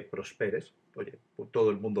ser que prosperes, oye, todo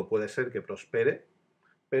el mundo puede ser que prospere,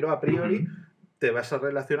 pero a priori te vas a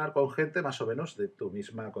relacionar con gente más o menos de tu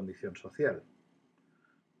misma condición social.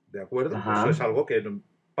 ¿De acuerdo? Eso es algo que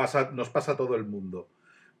nos pasa a todo el mundo.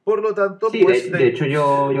 Por lo tanto, sí, pues... de hecho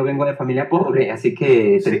yo vengo de familia pobre, así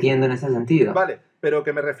que te entiendo en ese sentido. Vale, pero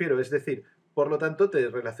 ¿qué me refiero? Es decir, por lo tanto te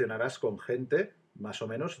relacionarás con gente más o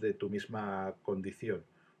menos de tu misma condición.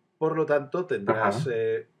 Por lo tanto, tendrás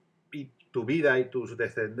y tu vida y tu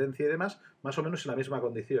descendencia y demás más o menos en la misma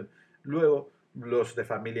condición. Luego, los de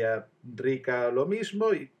familia rica lo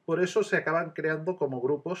mismo y por eso se acaban creando como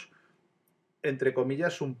grupos, entre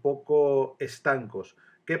comillas, un poco estancos.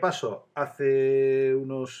 ¿Qué pasó? Hace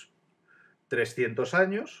unos 300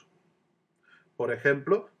 años, por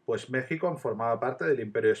ejemplo, pues México formaba parte del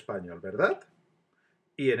Imperio Español, ¿verdad?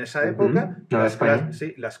 Y en esa época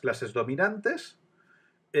las clases dominantes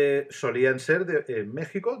solían ser en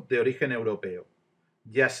México de origen europeo,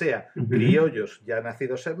 ya sea criollos ya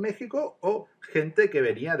nacidos en México o gente que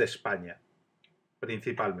venía de España,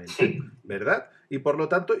 principalmente, ¿verdad? Y por lo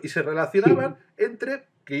tanto, y se relacionaban entre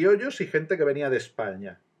criollos y gente que venía de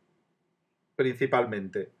España,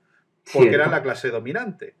 principalmente, porque eran la clase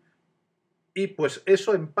dominante. Y pues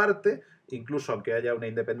eso en parte, incluso aunque haya una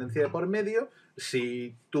independencia de por medio,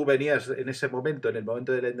 si tú venías en ese momento, en el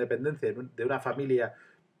momento de la independencia, de una familia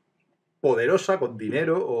poderosa, con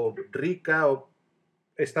dinero, o rica, o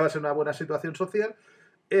estabas en una buena situación social,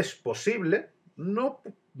 es posible, no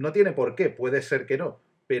tiene por qué, puede ser que no,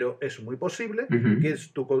 pero es muy posible que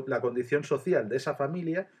la condición social de esa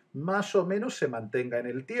familia más o menos se mantenga en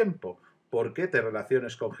el tiempo, porque te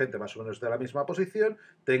relaciones con gente más o menos de la misma posición,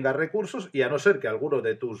 tengas recursos y a no ser que alguno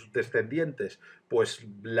de tus descendientes pues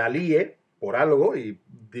la líe por algo y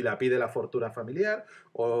dilapide la fortuna familiar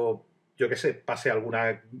o yo qué sé, pase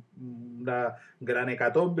una gran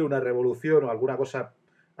hecatombe, una revolución o alguna cosa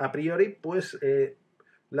a priori, pues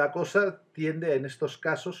la cosa tiende en estos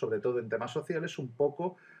casos, sobre todo en temas sociales, un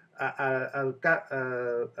poco a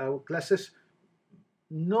clases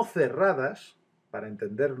no cerradas, para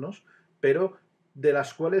entendernos, pero de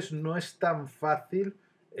las cuales no es tan fácil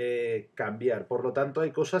cambiar. Por lo tanto,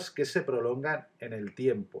 hay cosas que se prolongan en el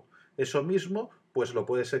tiempo. Eso mismo, pues lo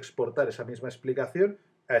puedes exportar, esa misma explicación,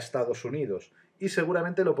 a Estados Unidos. Y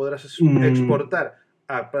seguramente lo podrás exportar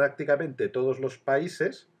a prácticamente todos los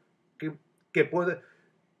países que puede,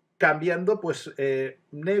 cambiando pues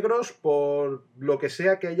negros por lo que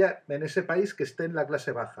sea que haya en ese país que esté en la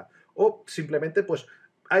clase baja. O simplemente pues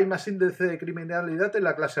hay más índice de criminalidad en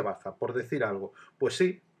la clase baja, por decir algo. Pues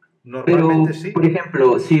sí, normalmente sí. Por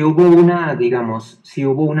ejemplo, si hubo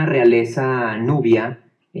una realeza nubia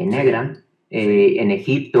negra en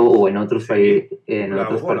Egipto o en otras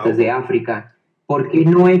partes de África, ¿por qué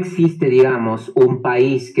no existe, digamos, un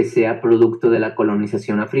país que sea producto de la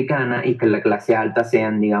colonización africana y que la clase alta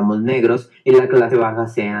sean, digamos, negros y la clase baja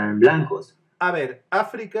sean blancos? A ver,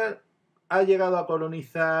 ¿África ha llegado a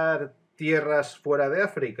colonizar tierras fuera de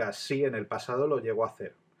África? Sí, en el pasado lo llegó a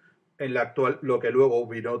hacer. En la actual, lo que luego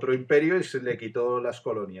vino otro imperio y se le quitó las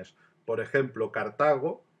colonias. Por ejemplo,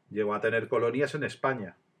 Cartago llegó a tener colonias en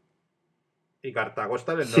España. Y Cartago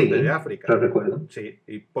está en el norte de África. Lo recuerdo. Sí,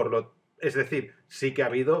 y es decir, sí que ha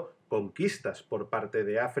habido conquistas por parte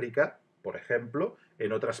de África, por ejemplo,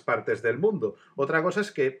 en otras partes del mundo. Otra cosa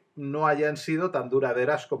es que no hayan sido tan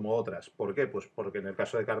duraderas como otras. ¿Por qué? Pues porque en el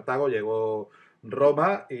caso de Cartago llegó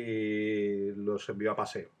Roma y los envió a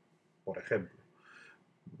paseo. por ejemplo.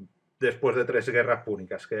 Después de 3 guerras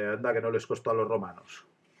púnicas, que anda que no les costó a los romanos.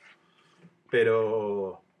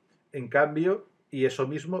 Pero, en cambio, y eso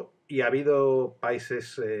mismo, y ha habido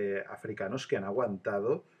países africanos que han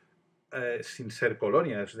aguantado sin ser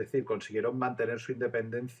colonia, es decir, consiguieron mantener su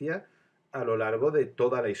independencia a lo largo de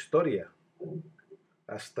toda la historia,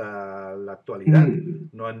 hasta la actualidad.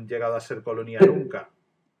 No han llegado a ser colonia nunca.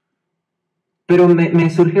 Pero me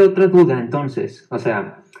surge otra duda entonces, o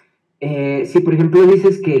sea, si por ejemplo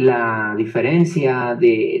dices que la diferencia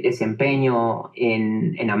de desempeño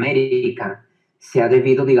en América se ha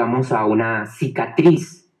debido, digamos, a una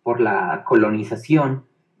cicatriz por la colonización,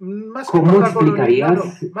 Más que por ¿cómo la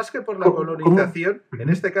explicarías? más que por la ¿Cómo? colonización, en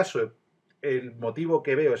Ujú. este caso el motivo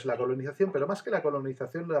que veo es la colonización, pero más que la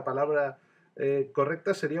colonización, la palabra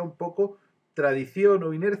correcta sería un poco tradición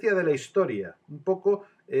o inercia de la historia, un poco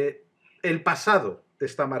el pasado te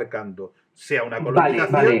está marcando, sea una Vale,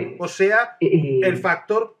 colonización vale. o sea el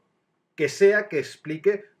factor que sea que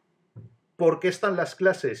explique por qué están las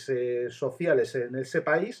clases sociales en ese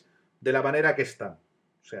país de la manera que están.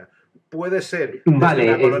 O sea, puede ser desde una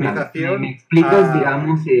Vale, me colonización explicas, a...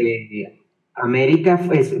 digamos, América,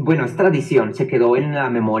 bueno, es tradición, se quedó en la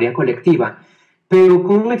memoria colectiva, pero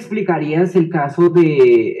 ¿cómo explicarías el caso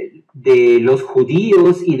de los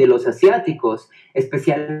judíos y de los asiáticos,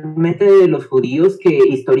 especialmente de los judíos que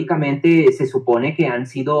históricamente se supone que han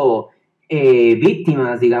sido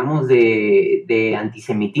víctimas, digamos, de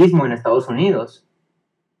antisemitismo en Estados Unidos?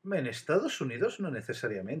 En Estados Unidos no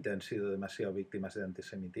necesariamente han sido demasiado víctimas de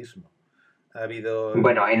antisemitismo. Ha habido...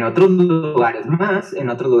 Bueno, en otros lugares más, en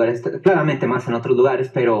otros lugares, claramente más en otros lugares,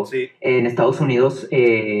 pero Sí, en Estados Unidos,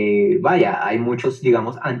 vaya, hay muchos,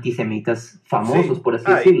 digamos, antisemitas famosos, sí, por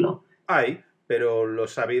así decirlo. pero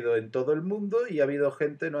los ha habido en todo el mundo y ha habido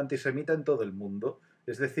gente no antisemita en todo el mundo.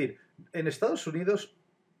 Es decir, en Estados Unidos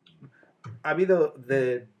ha habido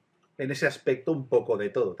en ese aspecto un poco de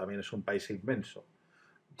todo. También es un país inmenso.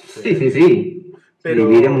 Sí, sí, sí. Se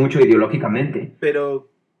divide Pero, mucho ideológicamente. pero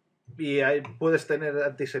puedes tener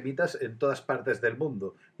antisemitas en todas partes del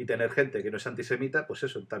mundo y tener gente que no es antisemita, pues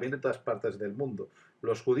eso, también en todas partes del mundo.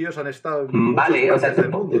 ¿Los judíos han estado en muchas Vale, o sea, partes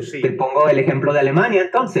del mundo? te Sí. pongo el ejemplo de Alemania,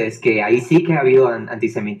 entonces, que ahí sí que ha habido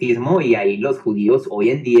antisemitismo y ahí los judíos hoy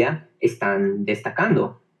en día están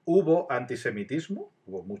destacando. Hubo antisemitismo,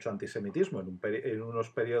 hubo mucho antisemitismo en unos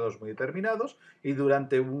periodos muy determinados y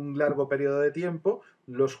durante un largo periodo de tiempo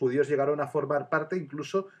los judíos llegaron a formar parte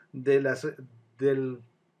incluso del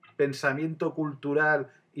pensamiento cultural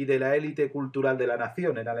y de la élite cultural de la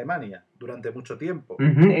nación en Alemania durante mucho tiempo.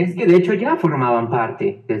 Es que de hecho ya formaban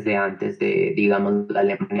parte desde antes de, digamos, la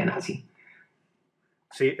Alemania nazi.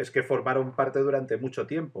 Sí, es que formaron parte durante mucho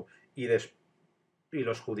tiempo y, y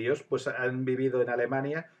los judíos pues han vivido en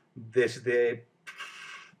Alemania desde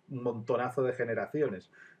un montonazo de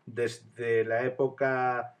generaciones. Desde la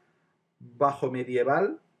época bajo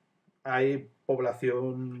medieval hay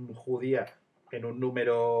población judía en un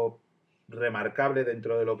número remarcable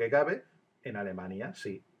dentro de lo que cabe, en Alemania,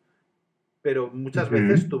 sí. Pero muchas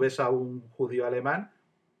veces tú Ujú. ves a un judío alemán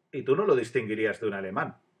y tú no lo distinguirías de un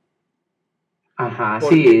alemán. Ajá,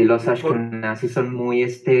 sí, Porque, los por, ashkenazis son muy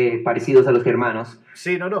parecidos a los germanos.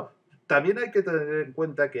 sí, no, no. También hay que tener en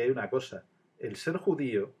cuenta que hay una cosa. El ser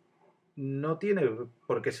judío no tiene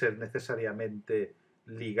por qué ser necesariamente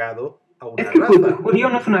ligado a Es una que raza. judío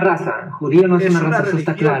no es una raza, judío no es una Es una raza, eso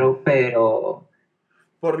está religión. claro, pero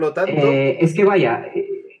Por lo tanto, es que vaya,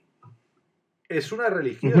 es una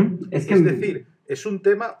religión. ujú, es que Es decir, es un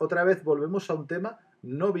tema, otra vez volvemos a un tema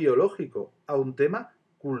no biológico, a un tema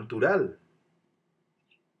cultural.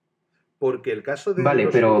 Porque el caso de vale,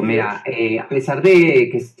 los pero mira, judíos, a pesar de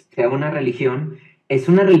que sea una religión, es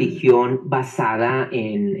una religión basada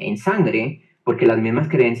en sangre, porque las mismas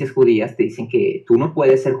creencias judías te dicen que tú no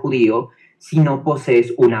puedes ser judío si no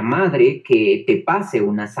posees una madre que te pase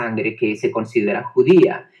una sangre que se considera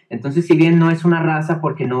judía. Entonces, si bien no es una raza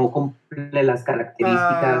porque no cumple las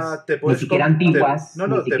características te puedes no, ni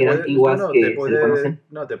no, siquiera antiguas que se le conocen.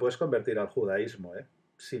 no, te puedes convertir al judaísmo, ¿eh?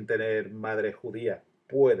 Sin tener madre judía.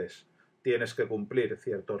 Puedes. Tienes que cumplir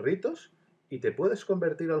ciertos ritos y te puedes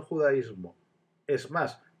convertir al judaísmo. Es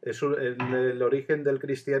más, en el origen del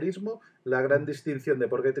cristianismo, la gran distinción de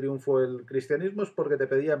por qué triunfó el cristianismo es porque te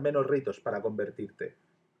pedían menos ritos para convertirte.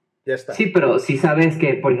 Ya está. Sí, pero sí sabes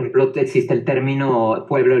que, por ejemplo, existe el término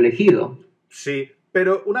pueblo elegido. Sí,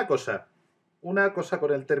 pero una cosa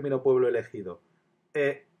con el término pueblo elegido.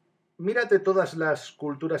 Eh, Mírate todas las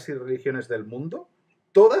culturas y religiones del mundo,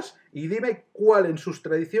 todas, y dime cuál en sus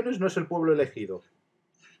tradiciones no es el pueblo elegido.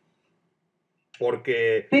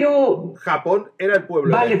 Porque Pero, Japón era el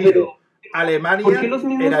pueblo vale, elegido. ¿por qué Alemania los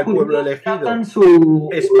mismos era el pueblo judíos elegido. tratan su,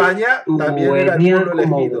 España también era el etnia pueblo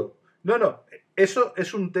como... elegido. No, eso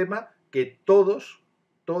es un tema que todas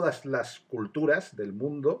las culturas del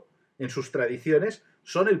mundo, en sus tradiciones,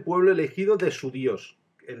 son el pueblo elegido de su Dios,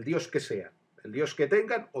 el Dios que sea, el Dios que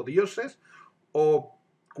tengan, o dioses, o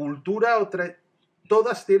cultura,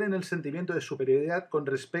 todas tienen el sentimiento de superioridad con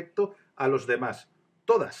respecto a los demás.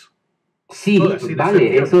 Todas, Sí, sin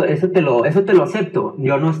vale, excepción. eso te lo acepto.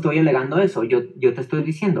 Yo no estoy alegando eso. Yo te estoy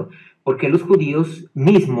diciendo, porque los judíos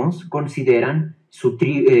mismos consideran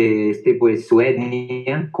pues, su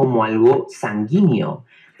etnia como algo sanguíneo.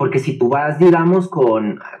 Porque si tú vas, digamos,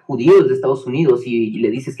 con judíos de Estados Unidos y le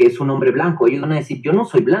dices que es un hombre blanco, ellos van a decir, yo no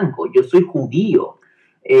soy blanco, yo soy judío.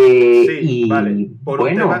 Sí, vale, Y por un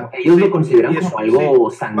bueno, tema, ellos lo sí, consideran y como sí, algo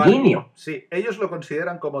vale, sanguíneo. sí, ellos lo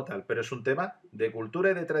consideran como tal, pero es un tema de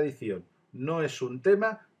cultura y de tradición, no es un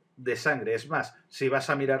tema de sangre. Es más, si vas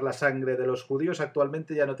a mirar la sangre de los judíos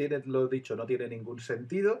actualmente ya no tiene, lo dicho, no tiene ningún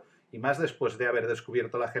sentido, y más después de haber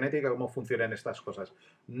descubierto la genética, cómo funcionan estas cosas.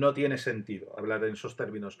 No tiene sentido hablar en esos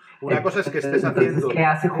términos. Una cosa es que estés Entonces, haciendo...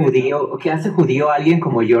 qué hace judío alguien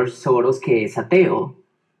como George Soros que es ateo?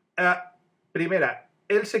 primera,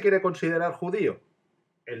 él se quiere considerar judío,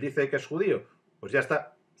 él dice que es judío, pues ya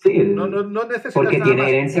está. Sí, No necesitas porque nada tiene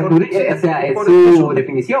más. herencia judía, o Sí, sea, es porque su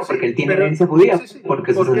definición, sí, porque él tiene pero herencia judía, sí,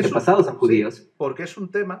 porque sus antepasados son sí, judíos. porque es un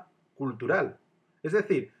tema cultural. Es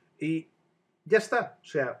decir, y ya está. O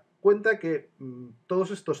sea, cuenta que todos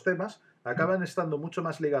estos temas acaban estando mucho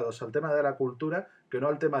más ligados al tema de la cultura que no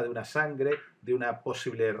al tema de una sangre, de una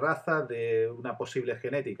posible raza, de una posible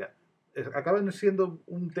genética. Acaban siendo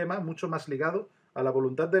un tema mucho más ligado a la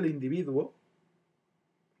voluntad del individuo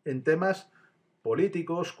en temas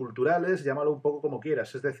políticos, culturales, llámalo un poco como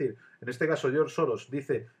quieras. Es decir, en este caso George Soros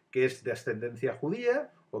dice que es de ascendencia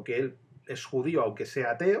judía o que él es judío aunque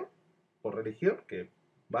sea ateo por religión, que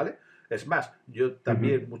vale. Es más, yo Uh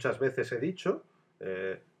también -huh. muchas veces he dicho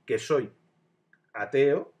que soy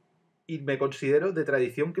ateo y me considero de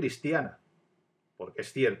tradición cristiana, porque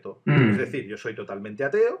es cierto. Es decir, yo soy totalmente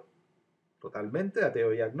ateo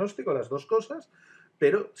y agnóstico, las dos cosas,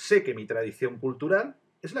 pero sé que mi tradición cultural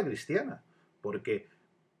es la cristiana, porque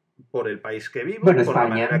por el país que Bueno, vivo, por la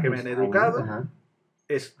manera España, que me han España, educado, ajá.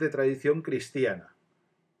 es de tradición cristiana.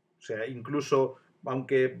 O sea, incluso,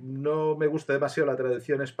 aunque no me guste demasiado la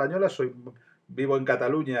tradición española, vivo en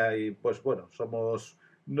Cataluña y pues bueno,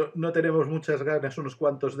 no tenemos muchas ganas unos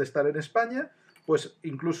cuantos de estar en España, pues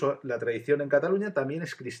incluso la tradición en Cataluña también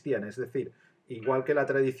es cristiana, es decir, igual que la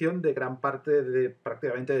tradición de gran parte de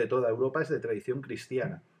prácticamente de toda Europa es de tradición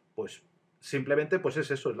cristiana. Pues simplemente pues es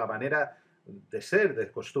eso, es la manera de ser, de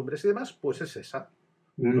costumbres y demás, pues es esa.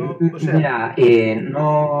 No, o sea, Mira,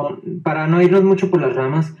 no, para no irnos mucho por las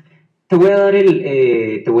ramas, te voy a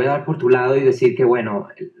dar por tu lado y decir que, bueno,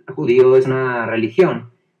 el judío es una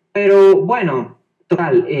religión, pero bueno,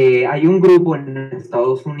 total, hay un grupo en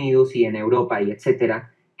Estados Unidos y en Europa y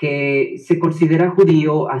etcétera, que se considera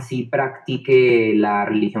judío así practique la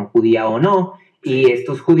religión judía o no, y sí,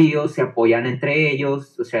 estos judíos se apoyan entre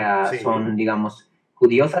ellos, o sea, sí, son, digamos,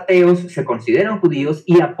 judíos ateos se consideran judíos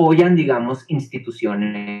y apoyan, digamos,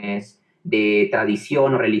 instituciones de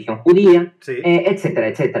tradición o religión judía, sí, etcétera,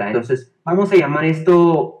 etcétera. Entonces, vamos a llamar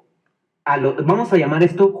esto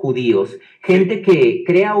judíos. sí, Gente que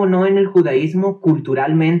crea o no en el judaísmo sí,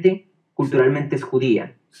 culturalmente es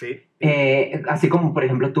judía. sí, y Así como, por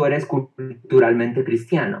ejemplo, tú eres culturalmente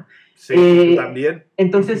cristiano. sí, y tú también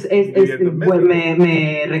Entonces, viviendo en México.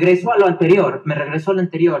 me regreso a lo anterior,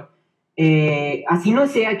 así no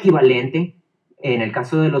sea equivalente, en el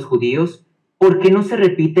caso de los judíos, ¿por qué no se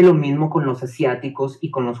repite lo mismo con los asiáticos y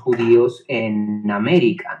con los judíos en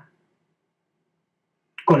América?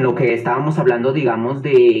 Con lo que estábamos hablando, digamos,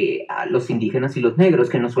 de los indígenas y los negros,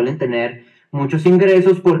 que no suelen tener muchos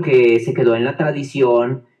ingresos porque se quedó en la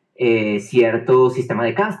tradición cierto sistema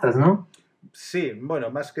de castas, ¿no? Sí,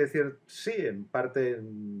 bueno, más que decir sí, en parte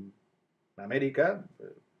en América,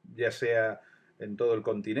 ya sea en todo el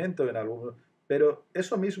continente, en algún... Pero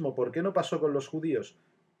eso mismo, ¿por qué no pasó con los judíos?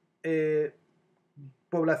 Eh,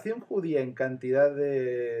 población judía en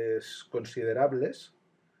cantidades considerables,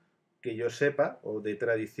 que yo sepa, o de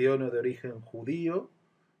tradición o de origen judío,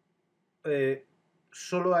 eh,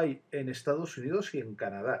 solo hay en Estados Unidos y en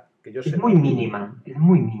Canadá, que yo Es muy sepa. mínima, es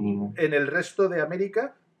muy mínimo. En el resto de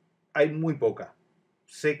América hay muy poca.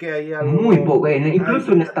 Sé que hay Muy algo... poco,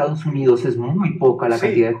 incluso Hay, en Estados Unidos es muy poca la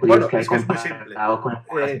cantidad sí, de judíos bueno, que hay es que es muy simple. comparado con la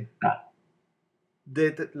población Eh,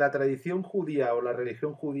 total. la tradición judía o la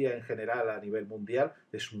religión judía en general a nivel mundial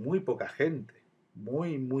es muy poca gente.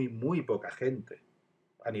 Muy, muy, muy poca gente.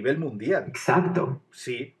 a nivel mundial. Exacto.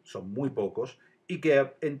 Sí, son muy pocos. Y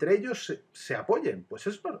que entre ellos se apoyen. Pues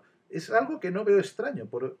es algo que no veo extraño,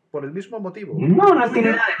 por el mismo motivo. No Tú y tiene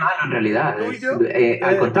yo, nada de malo en realidad. tú y yo,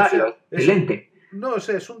 Al sí, contrario, excelente. no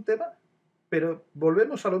sé, es un tema, pero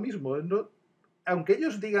volvemos a lo mismo. Aunque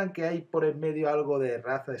ellos digan que hay por en medio algo de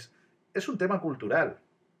razas, es un tema cultural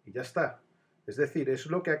y ya está. Es decir, es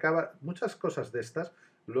lo que acaba. Muchas cosas de estas,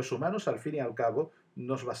 los humanos, al fin y al cabo,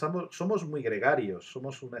 nos basamos. Somos muy gregarios,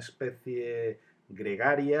 somos una especie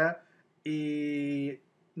gregaria y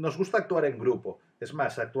nos gusta actuar en grupo. Es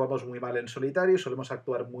más, actuamos muy mal en solitario y solemos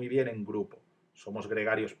actuar muy bien en grupo. Somos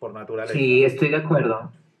gregarios por naturaleza. Sí, estoy de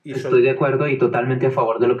acuerdo. Y, Estoy de acuerdo y totalmente a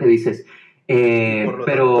favor de lo que dices. y por lo tanto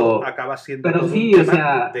Pero, acaba siendo pero todo un sí, o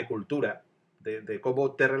tema de sea, cultura, de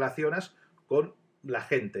cómo te relacionas con la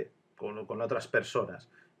gente, con otras personas.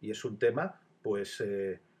 Y es un tema, pues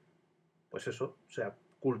eso, o sea,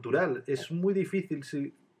 cultural. Es muy difícil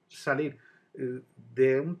salir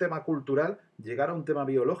de un tema cultural, llegar a un tema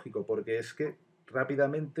biológico, porque es que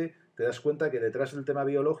rápidamente te das cuenta que detrás del tema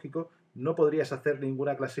biológico no podrías hacer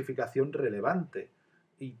ninguna clasificación relevante.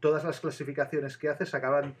 Y todas las clasificaciones que haces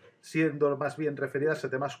acaban siendo más bien referidas a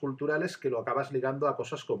temas culturales que lo acabas ligando a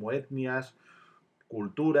cosas como etnias,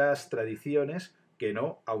 culturas, tradiciones, que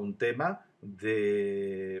no a un tema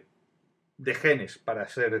de genes,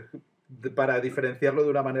 para diferenciarlo de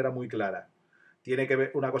una manera muy clara.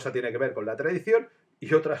 Una cosa tiene que ver con la tradición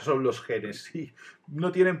y otras son los genes. Y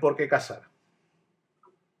no tienen por qué casar.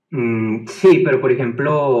 sí, pero por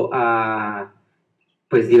ejemplo,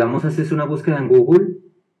 pues digamos, haces una búsqueda en Google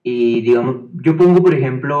y digamos, yo pongo, por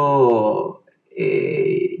ejemplo,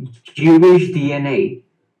 Jewish DNA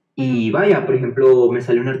y vaya, por ejemplo, me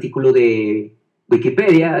sale un artículo de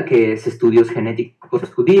Wikipedia que es estudios genéticos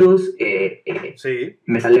judíos, Sí,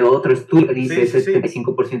 me sale otro estudio que sí, dice sí, sí.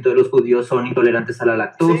 75% de los judíos son intolerantes a la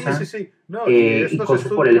Sí, sí, lactosa sí. No, y y estos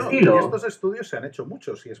cosas por estudios, el no, y estos estilo. estudios se han hecho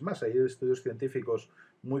muchos, y es más, hay estudios científicos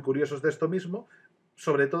muy curiosos de esto mismo,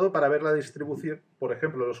 sobre todo para ver la distribución. Por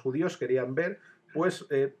ejemplo, los judíos querían ver pues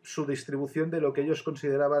su distribución de lo que ellos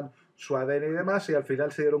consideraban su ADN y demás, y al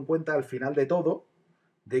final se dieron cuenta, al final de todo,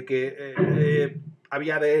 de que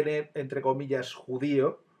había ADN, entre comillas,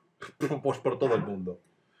 judío, pues por todo el mundo,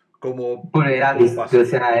 Bueno, como o pasa.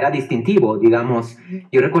 sea, era distintivo, digamos.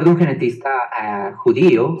 Yo recuerdo un genetista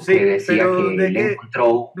judío que Sí, decía pero que de él qué,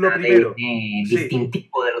 encontró un lo primero, ADN sí,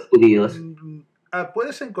 distintivo de los judíos.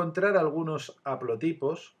 puedes encontrar algunos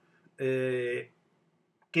haplotipos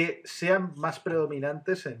que sean más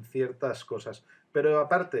predominantes en ciertas cosas. Pero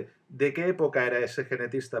aparte, ¿de qué época era ese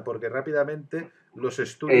genetista? Porque rápidamente los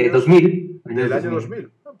estudios 2000, del años año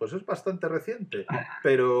 2000. 2000, pues es bastante reciente,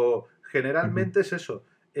 pero Ujú. generalmente es eso.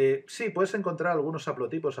 Sí, puedes encontrar algunos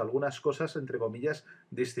haplotipos, algunas cosas, entre comillas,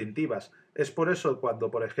 distintivas. Es por eso cuando,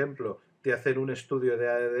 por ejemplo, te hacen un estudio de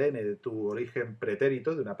ADN de tu origen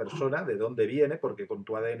pretérito de una persona, de dónde viene, porque con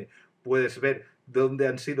tu ADN puedes ver dónde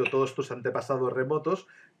han sido todos tus antepasados remotos,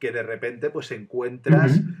 que de repente pues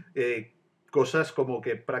encuentras Ujú. cosas como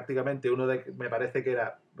que prácticamente me parece que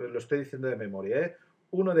era, lo estoy diciendo de memoria,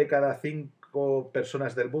 uno de cada 5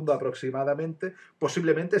 personas del mundo aproximadamente,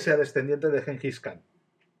 posiblemente sea descendiente de Gengis Khan.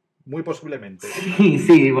 Muy posiblemente. Sí,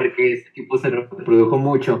 sí, porque ese tipo se reprodujo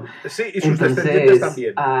mucho. Sí, y sus descendientes Entonces,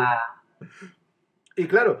 también. Y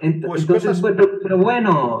claro, pues entonces, cosas. bueno, pero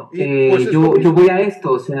bueno, Y pues es lo yo voy mismo. a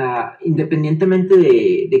esto, o sea, independientemente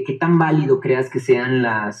de qué tan válido creas que sean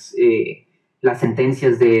las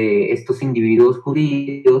sentencias de estos individuos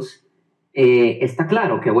judíos, está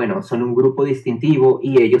claro que, bueno, son un grupo distintivo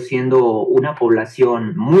y ellos siendo una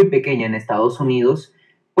población muy pequeña en Estados Unidos,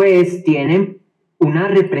 pues tienen una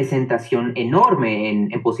representación enorme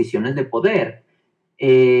en posiciones de poder.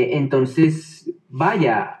 Entonces,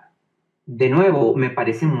 vaya, de nuevo, me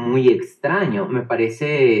parece muy extraño, me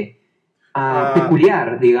parece Ah,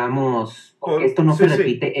 peculiar, digamos, porque esto no se sí, sí.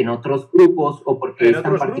 repite en otros grupos o porque En es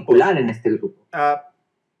tan otros particular grupos. en este grupo. Ah,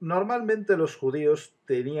 Normalmente los judíos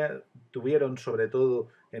tuvieron, sobre todo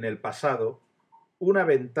en el pasado, una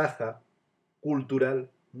ventaja cultural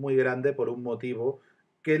muy grande por un motivo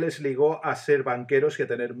que les ligó a ser banqueros y a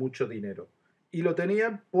tener mucho dinero. Y lo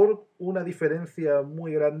tenían por una diferencia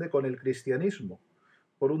muy grande con el cristianismo.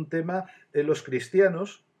 Por un tema, los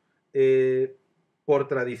cristianos, eh, por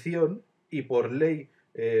tradición y por ley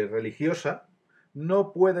religiosa,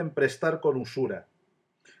 no pueden prestar con usura.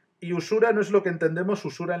 Y usura no es lo que entendemos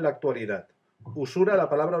usura en la actualidad. Usura, la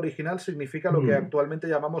palabra original, significa lo que Mm. actualmente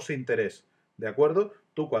llamamos interés. ¿De acuerdo?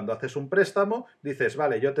 Tú cuando haces un préstamo dices,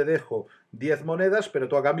 vale, yo te dejo 10 monedas, pero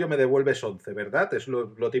tú a cambio me devuelves 11, ¿verdad? Es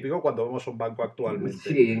lo típico cuando vamos a un banco actualmente.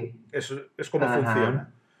 Sí, Es como funciona.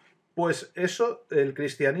 ajá. Pues eso, el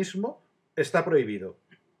cristianismo está prohibido.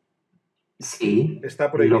 Sí,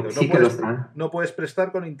 Está prohibido. sí que lo está. No puedes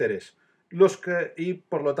prestar con interés. Y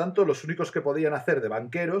por lo tanto, los únicos que podían hacer de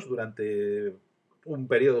banqueros durante un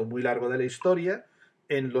periodo muy largo de la historia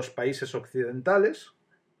en los países occidentales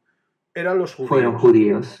eran los Fueron judíos,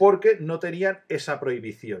 judíos. porque no tenían esa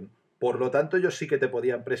prohibición. Por lo tanto, ellos sí que te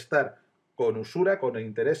podían prestar con usura, con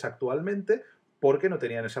interés actualmente, porque no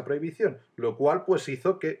tenían esa prohibición, lo cual pues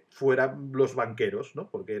hizo que fueran los banqueros, ¿no?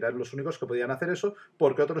 Porque eran los únicos que podían hacer eso,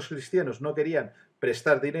 porque otros cristianos no querían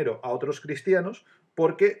prestar dinero a otros cristianos,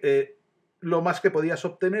 porque lo más que podías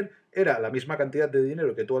obtener era la misma cantidad de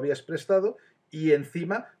dinero que tú habías prestado y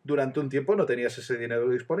encima durante un tiempo no tenías ese dinero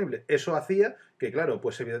disponible. Eso hacía que, claro,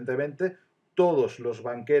 pues evidentemente todos los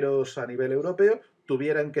banqueros a nivel europeo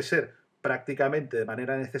tuvieran que ser prácticamente de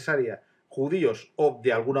manera necesaria judíos o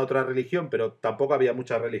de alguna otra religión, pero tampoco había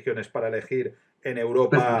muchas religiones para elegir en Pues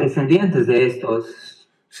Europa. descendientes de estos.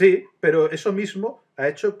 Sí, pero eso mismo ha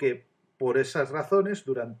hecho que por esas razones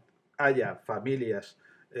haya familias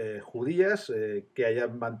judías que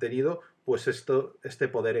hayan mantenido pues este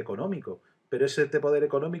poder económico. Pero ese poder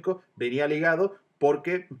económico venía ligado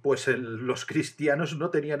porque pues los cristianos no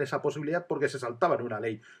tenían esa posibilidad porque se saltaban una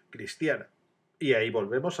ley cristiana. Y ahí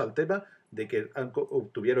volvemos al tema de que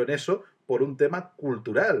obtuvieron eso por un tema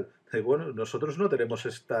cultural. Bueno, nosotros no tenemos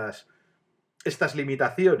estas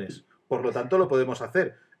limitaciones, por lo tanto lo podemos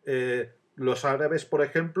hacer. Los árabes, por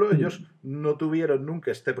ejemplo, ellos no tuvieron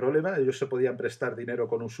nunca este problema, ellos se podían prestar dinero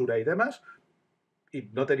con usura y demás, y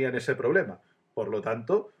no tenían ese problema. Por lo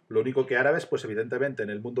tanto, lo único que árabes, pues evidentemente en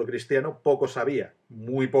el mundo cristiano pocos había,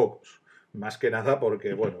 muy pocos. Más que nada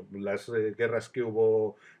porque, bueno, las guerras que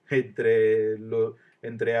hubo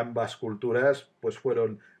entre ambas culturas, pues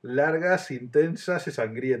fueron largas, intensas y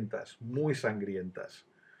sangrientas, muy sangrientas.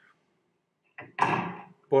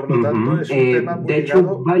 Por lo tanto, Ujú. es un tema muy De hecho,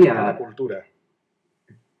 ligado a la vaya, cultura.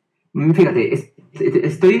 fíjate,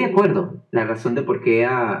 estoy de acuerdo. La razón de por qué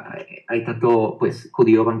hay tanto, pues,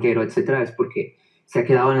 judío banquero, etcétera, es porque se ha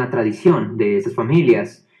quedado en la tradición de esas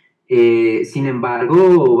familias. Sin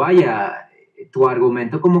embargo, vaya, tu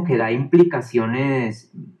argumento como que da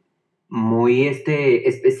implicaciones muy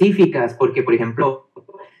específicas, porque, por ejemplo,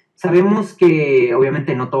 sabemos que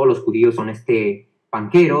obviamente no todos los judíos son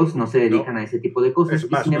banqueros, no se No, dedican a ese tipo de cosas, es y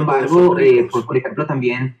más, sin no todos son embargo, ricos. por ejemplo,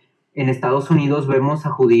 también en Estados Unidos vemos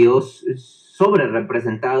a judíos sobre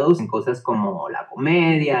representados en cosas como la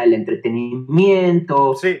comedia, el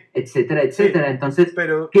entretenimiento, Sí, etcétera, sí, etcétera. Entonces,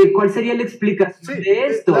 pero ¿cuál sería la explicación sí, de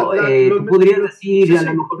esto? Tú podrías sí, decir, a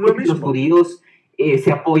lo sí, mejor lo porque los mismo. judíos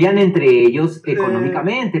se apoyan entre ellos Eh,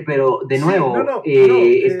 económicamente, pero de sí, no, nuevo, no, no.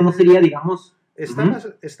 esto no sería, digamos,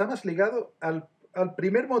 ujú. Está más ligado al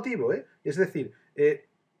primer motivo, ¿eh? Es decir,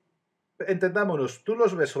 entendámonos, tú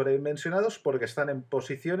los ves sobredimensionados porque están en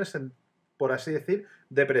posiciones, por así decir,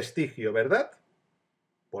 de prestigio, ¿verdad?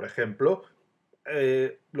 Por ejemplo,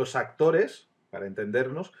 los actores, para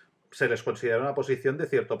entendernos, se les considera una posición de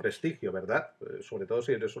cierto prestigio, ¿verdad? Sobre todo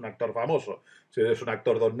si eres un actor famoso. Si eres un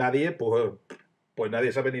actor don nadie, pues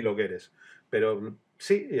nadie sabe ni lo que eres. Pero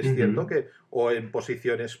sí, es cierto Ujú. que o en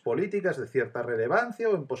posiciones políticas de cierta relevancia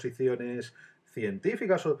o en posiciones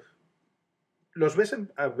científicas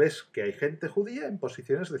ves que hay gente judía en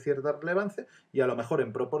posiciones de cierta relevancia y a lo mejor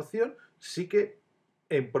en proporción sí que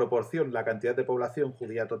en proporción la cantidad de población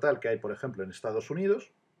judía total que hay, por ejemplo, en Estados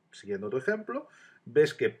Unidos, siguiendo tu ejemplo,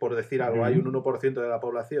 ves que, por decir algo, hay un Ujú. 1% de la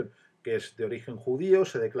población que es de origen judío,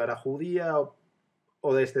 se declara judía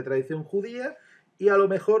o de tradición judía, y a lo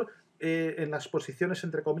mejor en las posiciones,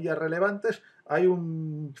 entre comillas, relevantes hay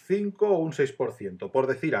un 5 o un 6%, por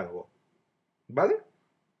decir algo. ¿Vale?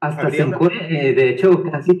 Hasta Habría una, de hecho,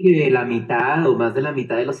 casi que la mitad o más de la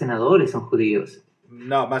mitad de los senadores son judíos.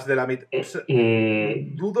 No, más de la mitad. Eh, eh,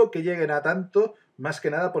 Dudo que lleguen a tanto, más que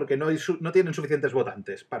nada porque no tienen suficientes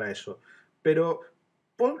votantes para eso. Pero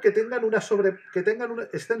pon que tengan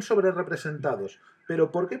estén sobre representados. Pero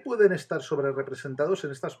 ¿por qué pueden estar sobre representados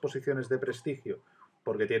en estas posiciones de prestigio?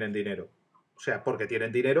 Porque tienen dinero. O sea, porque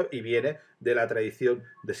tienen dinero y viene de la tradición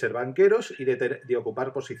de ser banqueros y de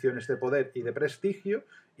ocupar posiciones de poder y de prestigio,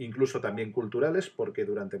 incluso también culturales, porque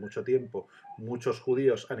durante mucho tiempo muchos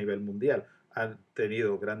judíos a nivel mundial han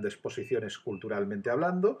tenido grandes posiciones culturalmente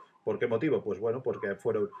hablando. ¿Por qué motivo? Pues bueno, porque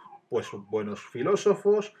fueron pues buenos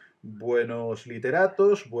filósofos, buenos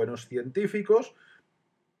literatos, buenos científicos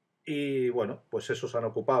y bueno, pues esos han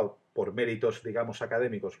ocupado por méritos, digamos,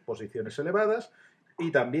 académicos posiciones elevadas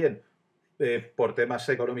y también por temas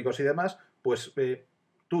económicos y demás, pues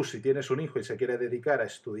tú si tienes un hijo y se quiere dedicar a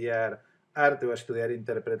estudiar arte o a estudiar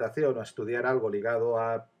interpretación o a estudiar algo ligado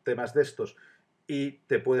a temas de estos y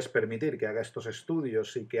te puedes permitir que haga estos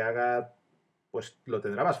estudios y que haga, pues lo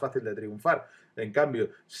tendrá más fácil de triunfar. En cambio,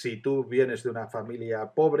 si tú vienes de una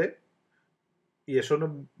familia pobre, y eso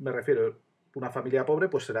no me refiero a una familia pobre,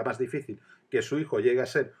 pues será más difícil que su hijo llegue a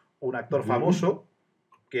ser un actor famoso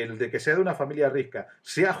que el de que sea de una familia rica,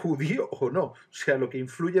 sea judío o no. O sea, lo que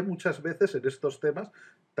influye muchas veces en estos temas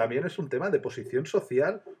también es un tema de posición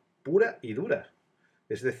social pura y dura.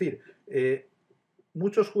 Es decir,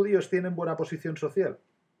 ¿muchos judíos tienen buena posición social?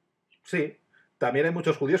 Sí. También hay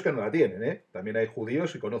muchos judíos que no la tienen, ¿eh? También hay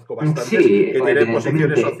judíos, y conozco bastantes, Sí, que tienen posiciones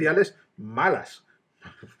evidentemente. sociales malas.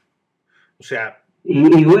 O sea,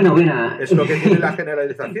 Y bueno, bueno, es lo que tiene la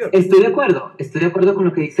generalización. estoy de acuerdo con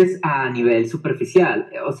lo que dices a nivel superficial.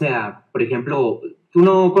 O sea, por ejemplo, tú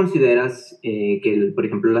no consideras que, por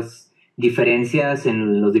ejemplo, las diferencias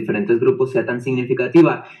en los diferentes grupos sea tan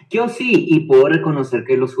significativa. Yo sí, y puedo reconocer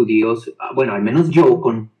que los judíos, bueno, al menos yo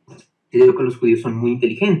considero que los judíos son muy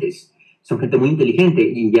inteligentes. Son gente muy inteligente,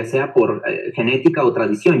 y ya sea por genética o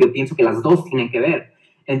tradición, yo pienso que las dos tienen que ver.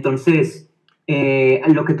 Entonces,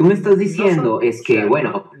 lo que tú me estás No son, diciendo es o que, sea,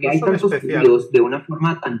 bueno, que no hay son tantos especial, judíos de una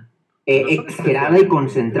forma tan no son exagerada y especialmente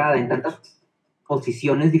concentrada en inteligentes. tantas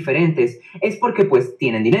posiciones diferentes, es porque pues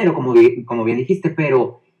tienen dinero, como bien dijiste,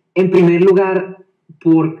 pero en primer lugar,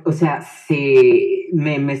 o sea,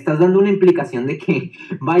 me estás dando una implicación de que,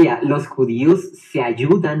 vaya, los judíos se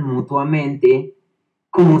ayudan mutuamente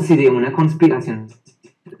como si de una conspiración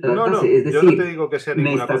No, tratase. Es yo no te decir, digo que sea me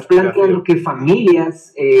ninguna estás planteando conspiración. que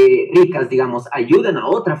familias ricas, digamos, ayudan a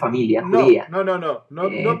otra familia No, judía, no, no, no, no,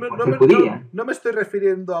 no, por ser judía. no me estoy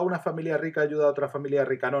refiriendo a una familia rica ayuda a otra familia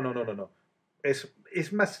rica. No, no, no, no, no.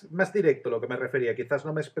 Es más directo lo que me refería. Quizás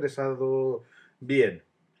no me he expresado bien.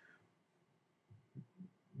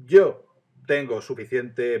 Yo tengo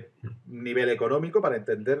suficiente nivel económico para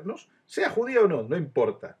entendernos, sea judío o no, no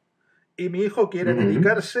importa. Y mi hijo quiere Ujú.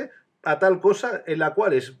 dedicarse a tal cosa en la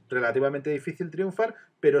cual es relativamente difícil triunfar,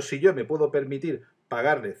 pero si yo me puedo permitir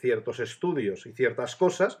pagarle ciertos estudios y ciertas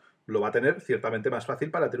cosas, lo va a tener ciertamente más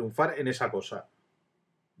fácil para triunfar en esa cosa.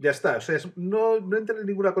 Ya está, o sea, no entra en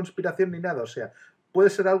ninguna conspiración ni nada, o sea, puede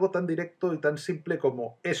ser algo tan directo y tan simple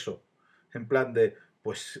como eso. En plan de,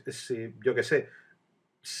 pues, si, yo qué sé,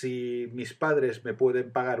 si mis padres me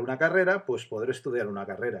pueden pagar una carrera, pues podré estudiar una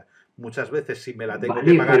carrera. Muchas veces, si me la tengo que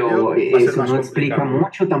Vale, pagar yo, pero va a ser eso más no explica complicado.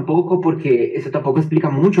 mucho tampoco, porque eso tampoco explica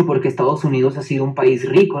mucho, porque Estados Unidos ha sido un país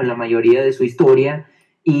rico en la mayoría de su historia,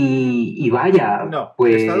 y vaya, No,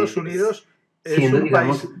 Estados pues Unidos siendo,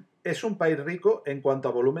 digamos, es un país rico en cuanto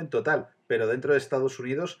a volumen total, pero dentro de Estados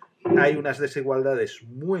Unidos hay unas desigualdades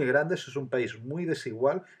muy grandes, es un país muy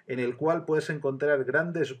desigual en el cual puedes encontrar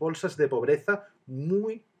grandes bolsas de pobreza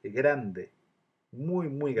muy grande, muy,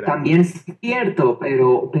 muy grande. también es cierto,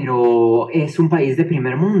 pero es un país de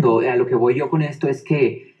primer mundo. A lo que voy yo con esto es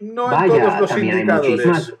que, No en todos vaya, los también hay muchísimas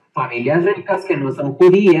indicadores. familias ricas que no son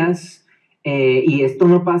judías, y esto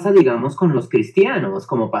no pasa, digamos, con los cristianos,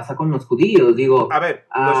 como pasa con los judíos. A Digo, ver,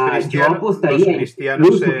 yo los apostaría cristianos,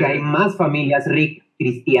 incluso que hay más familias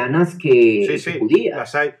cristianas sí, que sí, las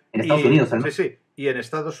judías, hay. en Estados Y Unidos al sí, menos. sí. Y en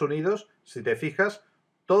Estados Unidos, si te fijas,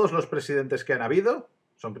 todos los presidentes que han habido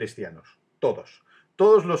son cristianos. Todos.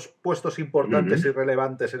 Todos los puestos importantes y Ujú.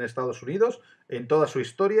 relevantes en Estados Unidos, en toda su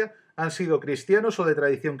historia, han sido cristianos o de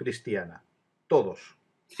tradición cristiana. Todos.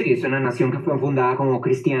 Sí, es una nación que fue fundada como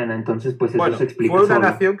cristiana, entonces pues eso se Bueno, explica fue una solo.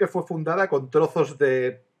 nación que fue fundada con trozos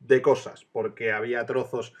de cosas, porque había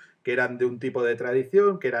trozos que eran de un tipo de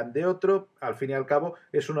tradición, que eran de otro. Al fin y al cabo,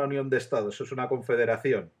 es una unión de estados, es una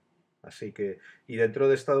confederación. Así que, y dentro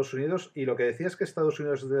de Estados Unidos, y lo que decía es que Estados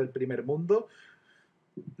Unidos es del primer mundo,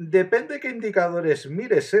 depende qué indicadores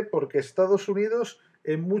mires, ¿eh? Porque Estados Unidos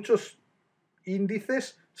en muchos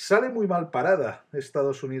índices sale muy mal parada.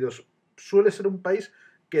 Estados Unidos suele ser un país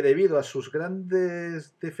que debido a sus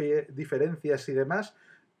grandes diferencias y demás,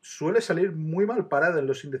 suele salir muy mal parada en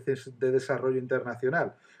los índices de desarrollo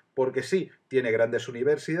internacional. Porque sí, tiene grandes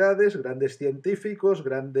universidades, grandes científicos,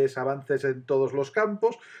 grandes avances en todos los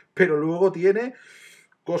campos, pero luego tiene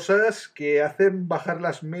cosas que hacen bajar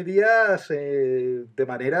las medias de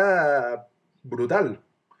manera brutal.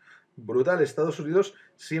 Brutal. Estados Unidos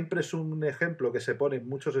siempre es un ejemplo que se pone en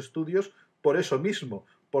muchos estudios por eso mismo.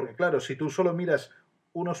 Porque claro, si tú solo miras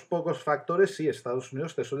unos pocos factores, sí, Estados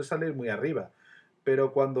Unidos te suele salir muy arriba.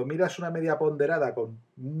 Pero cuando miras una media ponderada con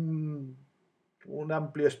un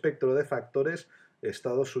amplio espectro de factores,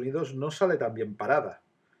 Estados Unidos no sale tan bien parada.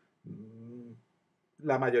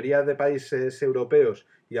 La mayoría de países europeos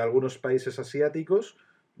y algunos países asiáticos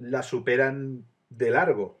la superan de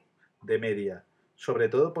largo, de media. O Sobre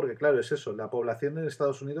todo porque, claro, es eso, la población en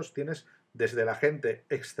Estados Unidos tienes desde la gente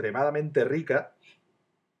extremadamente rica,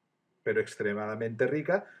 pero extremadamente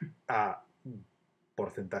rica, a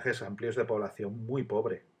porcentajes amplios de población muy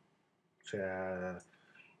pobre. O sea,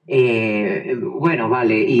 Bueno,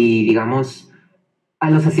 vale, y digamos,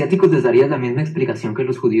 a los asiáticos les darías la misma explicación que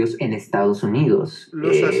los judíos en Estados Unidos.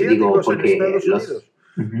 los Digo, asiáticos en porque Estados los... Unidos.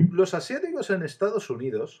 Ujú, Los asiáticos en Estados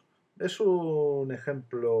Unidos es un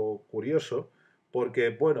ejemplo curioso porque,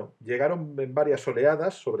 bueno, llegaron en varias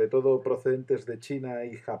oleadas, sobre todo procedentes de China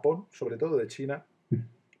y Japón, sobre todo de China,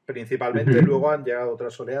 principalmente, ujú. luego han llegado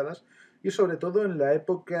otras oleadas, y sobre todo en la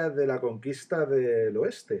época de la conquista del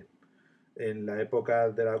oeste, en la época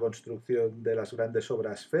de la construcción de las grandes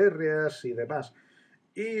obras férreas y demás.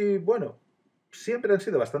 Y bueno, siempre han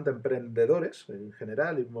sido bastante emprendedores en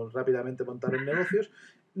general y rápidamente montaron negocios.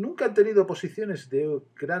 Nunca han tenido posiciones de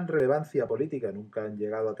gran relevancia política, nunca han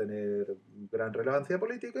llegado a tener gran relevancia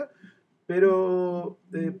política, pero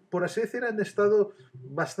por así decir han estado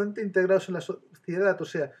bastante integrados en la sociedad. O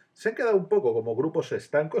sea, se han quedado un poco como grupos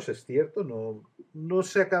estancos, es cierto, no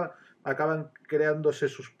se acaban creándose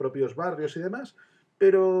sus propios barrios y demás,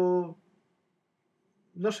 pero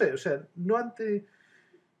no sé, o sea, no han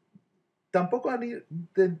tampoco han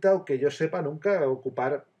intentado, que yo sepa, nunca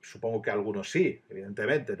ocupar, supongo que algunos sí,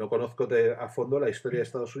 evidentemente, no conozco a fondo la historia de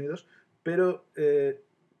Estados Unidos, pero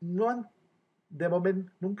no han, de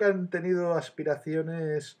momento, nunca han tenido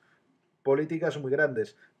aspiraciones políticas muy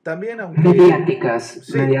grandes. También, aunque Mediáticas,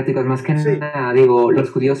 sí, mediáticas más que sí, nada. Digo, los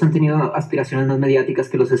judíos han tenido aspiraciones más mediáticas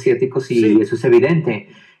que los asiáticos y sí, eso es evidente,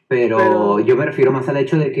 pero pero yo me refiero más al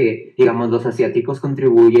hecho de que, digamos, los asiáticos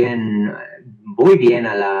contribuyen muy bien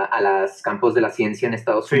a los campos de la ciencia en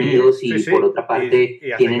Estados sí, Unidos sí, y por sí, otra parte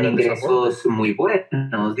y hacen tienen grandes ingresos aportes. muy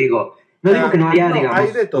buenos. Digo, no digo que no haya, No, hay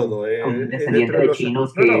de digamos, todo. un descendiente Dentro de de los...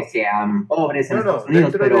 chinos No, que no, sean pobres en no, Estados no,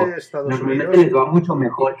 Unidos, dentro de pero Estados normalmente Unidos les va mucho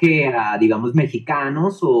mejor que a, digamos,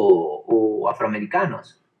 mexicanos o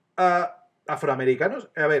afroamericanos. afroamericanos.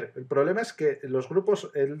 A ver, el problema es que los grupos,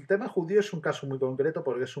 el tema judío es un caso muy concreto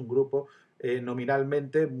porque es un grupo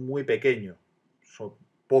nominalmente muy pequeño, son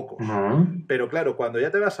pocos. Ajá. Pero claro, cuando ya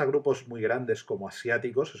te vas a grupos muy grandes como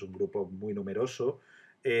asiáticos, es un grupo muy numeroso,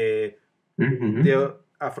 eh, Ujú. de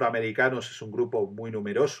afroamericanos es un grupo muy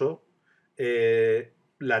numeroso, eh,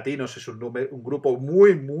 latinos es un grupo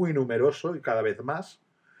muy, muy numeroso y cada vez más.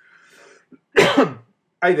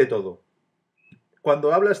 Hay de todo.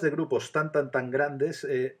 Cuando hablas de grupos tan grandes,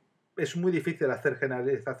 es muy difícil hacer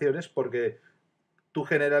generalizaciones porque tu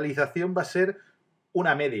generalización va a ser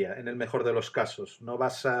una media, en el mejor de los casos. No va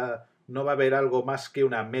a haber algo más que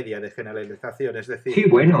una media de generalización. Es decir, Sí,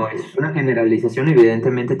 bueno, es una generalización,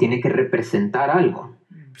 evidentemente tiene que representar algo.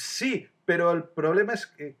 sí, pero el problema es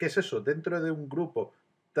que es eso, dentro de un grupo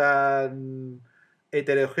tan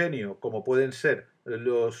heterogéneo como pueden ser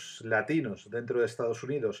los latinos dentro de Estados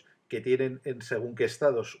Unidos, que tienen en según qué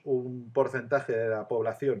estados un porcentaje de la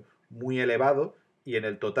población muy elevado y en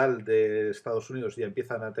el total de Estados Unidos ya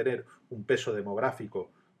empiezan a tener un peso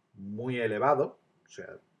demográfico muy elevado, o sea,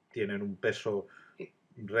 tienen un peso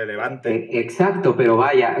relevante. Exacto, pero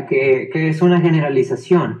vaya, ¿qué es una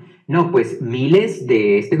generalización? No, pues miles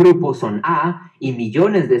de este grupo son A y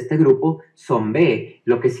millones de este grupo son B,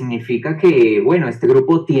 lo que significa que, bueno, este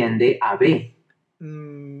grupo tiende a B.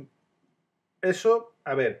 Mm, Eso,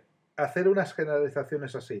 a ver, hacer unas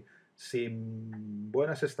generalizaciones así, sin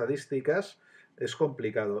buenas estadísticas, es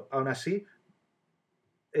complicado. Aún así,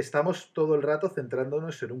 estamos todo el rato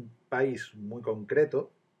centrándonos en un país muy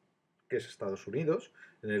concreto, que es Estados Unidos,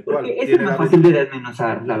 en el cual Porque es el tiene más la... fácil de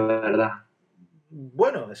desmenuzar, la verdad.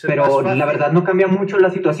 Bueno, es el más Pero la verdad fácil. no cambia mucho la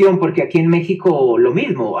situación porque aquí en México lo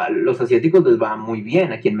mismo, a los asiáticos les va muy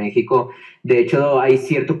bien aquí en México. De hecho, hay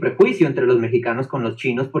cierto prejuicio entre los mexicanos con los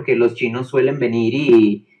chinos porque los chinos suelen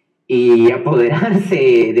venir y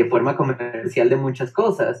apoderarse de forma comercial de muchas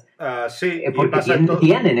cosas, Sí, y porque pasa en todo...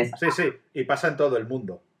 tienen esa... Sí, sí, y pasa en todo el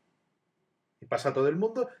mundo. Y pasa en todo el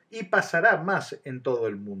mundo y pasará más en todo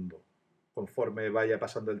el mundo conforme vaya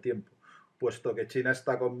pasando el tiempo, puesto que China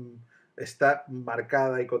está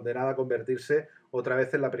marcada y condenada a convertirse otra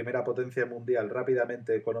vez en la primera potencia mundial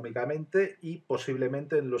rápidamente económicamente y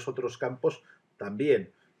posiblemente en los otros campos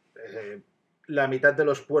también. Eh, la mitad de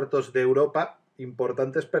los puertos de Europa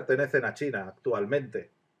importantes pertenecen a China actualmente.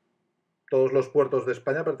 Todos los puertos de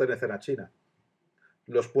España pertenecen a China.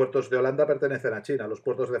 Los puertos de Holanda pertenecen a China, los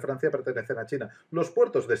puertos de Francia pertenecen a China, los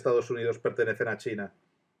puertos de Estados Unidos pertenecen a China.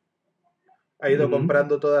 Ha ido Ujú.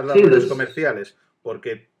 comprando todas las Sí, redes los... comerciales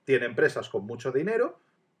porque tiene empresas con mucho dinero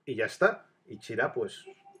y ya está. Y China, pues...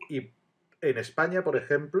 Y en España, por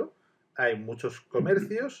ejemplo, hay muchos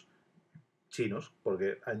comercios chinos,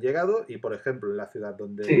 porque han llegado y, por ejemplo, en la ciudad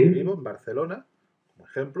donde vivo, Sí. en Barcelona, como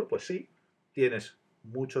ejemplo, pues sí, tienes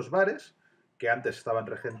muchos bares que antes estaban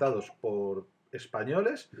regentados por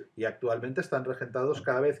españoles y actualmente están regentados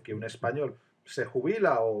cada vez que un español se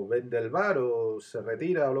jubila o vende el bar o se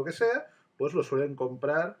retira o lo que sea, pues lo suelen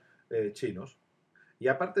comprar chinos. Y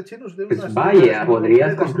aparte chinos de Pues unas ciudades vaya, muy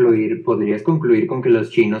concretas. podrías concluir con que los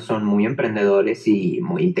chinos son muy emprendedores y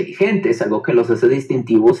muy inteligentes, algo que los hace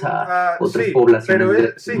distintivos a otras poblaciones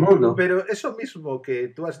del Sí, mundo. pero eso mismo que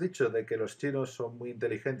tú has dicho de que los chinos son muy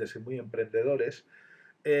inteligentes y muy emprendedores,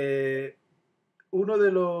 eh, uno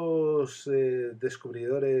de los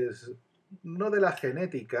descubridores, no de la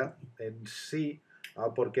genética en sí,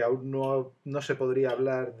 porque aún no se podría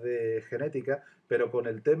hablar de genética, pero con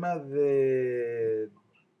el tema de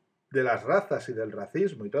las razas y del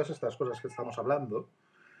racismo y todas estas cosas que estamos hablando,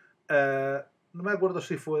 no me acuerdo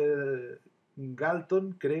si fue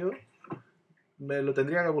Galton, creo, me lo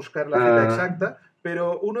tendría que buscar la cita Ah, exacta,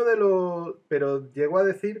 pero pero llegó a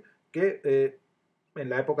decir que en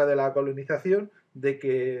la época de la colonización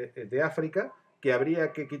de África, que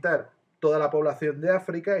habría que quitar toda la población de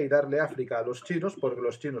África y darle África a los chinos, porque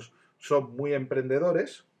los chinos son muy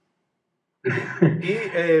emprendedores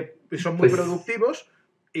y son muy pues productivos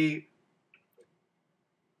y,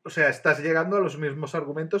 o sea, estás llegando a los mismos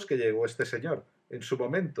argumentos que llegó este señor en su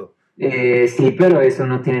momento. sí, pero eso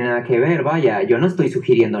no tiene nada que ver, vaya, yo no estoy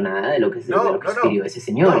sugiriendo nada de lo No, que no, no, sugirió ese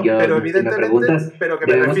señor. no, pero Si me evidentemente, preguntas, pero que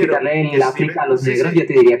me ¿debemos refiero, quitarle que el si, África a los sí, negros? Yo sí,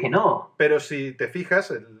 te diría que no. pero si te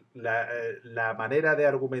fijas, la manera de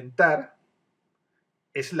argumentar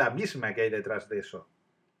es la misma que hay detrás de eso,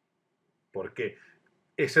 porque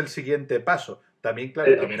es el siguiente paso. También, claro,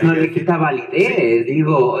 Pero también hay no que le decir, quita sí, validez.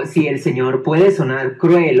 Digo, si el señor puede sonar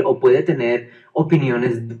cruel o puede tener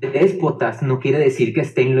opiniones déspotas, no quiere decir que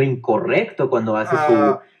esté en lo incorrecto cuando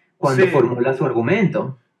sí, formula su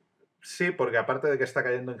argumento. sí, porque aparte de que está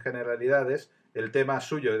cayendo en generalidades, el tema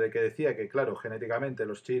suyo de que decía que, claro, genéticamente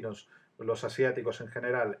los chinos, los asiáticos en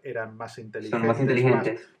general, eran más Son más inteligentes, más,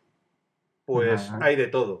 inteligentes. pues Ajá. hay de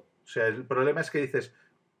todo. O sea, el problema es que dices,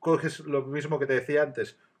 coges lo mismo que te decía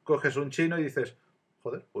antes, coges un chino y dices,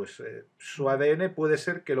 joder, pues su ADN puede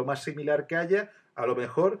ser que lo más similar que haya, a lo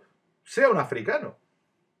mejor, sea un africano.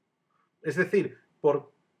 Es decir,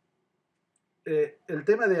 el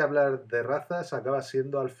tema de hablar de razas acaba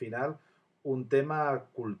siendo al final un tema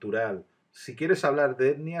cultural. Si quieres hablar de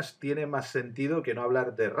etnias, tiene más sentido que no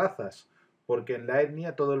hablar de razas, porque en la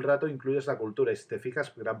etnia todo el rato incluyes la cultura. Y si te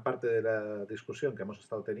fijas, gran parte de la discusión que hemos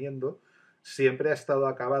estado teniendo siempre ha estado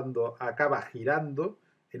acaba girando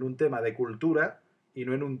en un tema de cultura y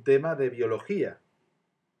no en un tema de biología.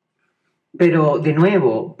 Pero de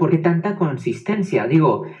nuevo, ¿por qué tanta consistencia?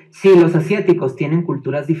 Digo, si los asiáticos tienen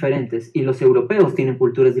culturas diferentes y los europeos tienen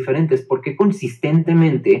culturas diferentes, ¿por qué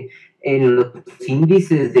consistentemente en los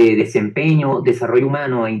índices de desempeño, desarrollo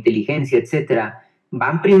humano e inteligencia, etcétera,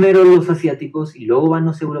 van primero los asiáticos y luego van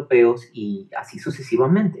los europeos y así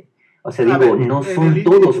sucesivamente? O sea, A digo, ver, no en el son índice...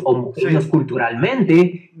 todos homogéneos Sí, culturalmente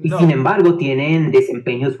y sin no, embargo tienen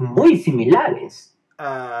desempeños muy similares.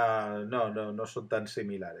 no son tan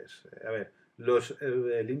similares. A ver,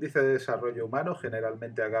 el índice de desarrollo humano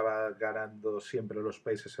generalmente acaba ganando siempre los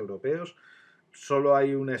países europeos. Solo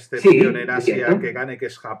hay una excepción Sí, en es Asia cierto. que gane, que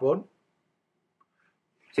es Japón,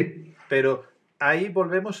 Sí. pero ahí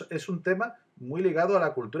volvemos, es un tema muy ligado a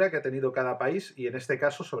la cultura que ha tenido cada país y en este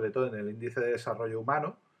caso, sobre todo en el índice de desarrollo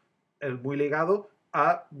humano, es muy ligado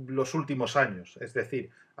a los últimos años, es decir,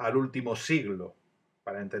 al último siglo,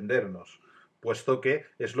 para entendernos, puesto que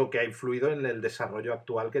es lo que ha influido en el desarrollo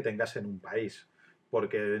actual que tengas en un país.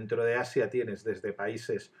 Porque dentro de Asia tienes desde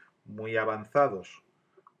países muy avanzados,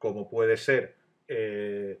 como puede ser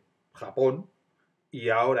Japón, y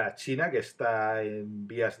ahora China, que está en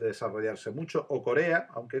vías de desarrollarse mucho, o Corea,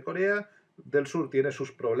 aunque Corea del Sur tiene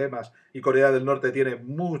sus problemas y Corea del Norte tiene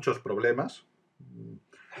muchos problemas,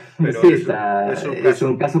 pero Sí, es un es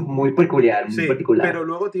un caso. caso muy peculiar, muy Sí, pero particular.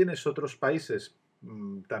 luego tienes otros países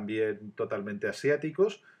también totalmente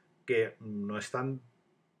asiáticos que no están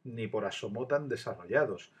ni por asomo tan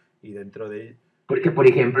desarrollados. Y dentro de... Porque, por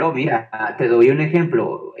ejemplo, mira, te doy un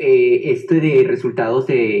ejemplo. Este de resultados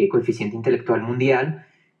de coeficiente intelectual mundial.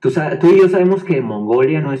 Tú y yo sabemos que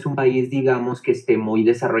Mongolia no es un país, digamos, que esté muy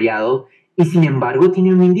desarrollado y sin embargo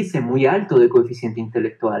tiene un índice muy alto de coeficiente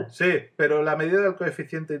intelectual. Sí, pero la medida del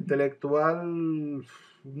coeficiente intelectual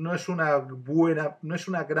no es una buena, no es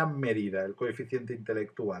una gran medida el coeficiente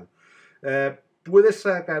intelectual. Puedes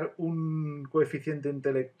sacar un coeficiente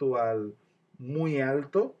intelectual muy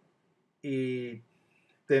alto y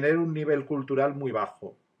tener un nivel cultural muy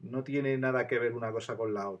bajo. No tiene nada que ver una cosa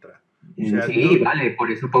con la otra. O sea, Sí, vale,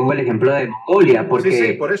 por eso pongo el ejemplo de Mongolia, sí, por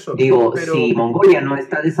porque eso. digo, si Pero Mongolia no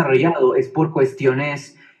está desarrollado es por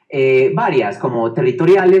cuestiones varias, como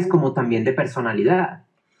territoriales, como también de personalidad.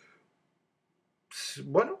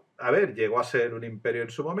 bueno, a ver, llegó a ser un imperio en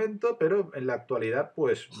su momento, pero en la actualidad,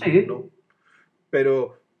 pues no. Sí.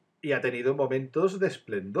 Pero, y ha tenido momentos de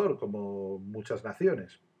esplendor, como muchas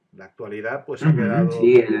naciones. En la actualidad, pues ha quedado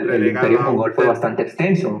Sí, el relegado imperio a un mongol fue tercio. bastante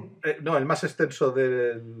extenso, No, el más extenso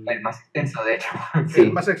el más extenso de hecho,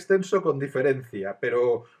 el más sí, extenso con diferencia,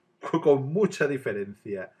 pero con mucha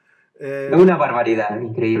diferencia. Eh, una barbaridad,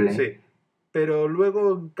 increíble. sí, pero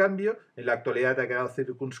luego, en cambio, en la actualidad ha quedado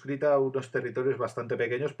circunscrita a unos territorios bastante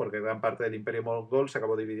pequeños porque gran parte del imperio mongol se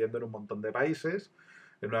acabó dividiendo en un montón de países,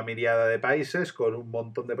 en una miriada de países con un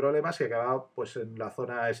montón de problemas y ha acabado pues, en la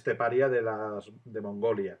zona esteparia de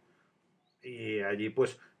Mongolia. Y allí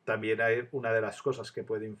pues también hay una de las cosas que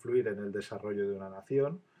puede influir en el desarrollo de una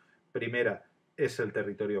nación. Primera es el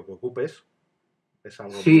territorio que ocupes, es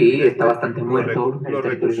algo muy Sí, está evidente, bastante muerto el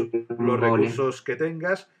territorio de los Mongolia. recursos que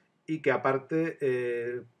tengas y que aparte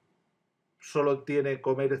solo tiene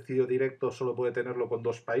comercio directo, solo puede tenerlo con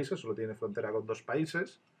dos países, solo tiene frontera con dos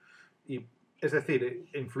países. Y, es decir,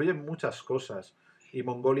 influyen muchas cosas. Y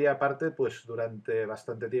Mongolia aparte, pues durante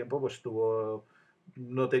bastante tiempo, pues tuvo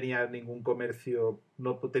no tenía ningún comercio,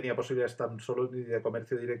 no tenía posibilidades tan solo ni de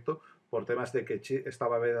comercio directo por temas de que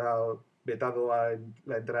estaba vetado a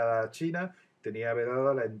la entrada a China, tenía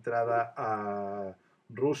vedada la entrada a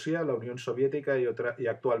Rusia, la Unión Soviética y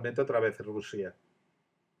actualmente otra vez Rusia.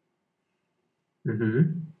 Ujú.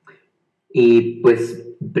 Y pues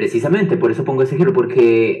precisamente por eso pongo ese ejemplo,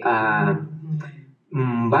 porque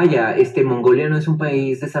vaya, Mongolia no es un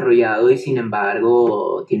país desarrollado y sin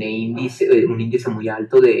embargo tiene un índice muy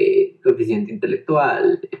alto de coeficiente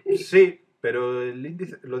intelectual. Sí, pero el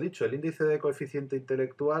índice, lo dicho, el índice de coeficiente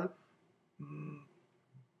intelectual mm,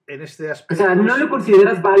 en este O sea, aspecto no lo es.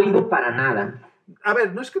 consideras válido para nada. A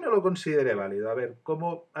ver, no es que no lo considere válido. A ver,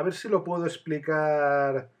 a ver si lo puedo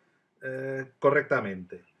explicar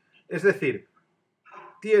correctamente. Es decir,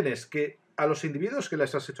 tienes que a los individuos que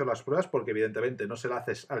les has hecho las pruebas, porque evidentemente no se lo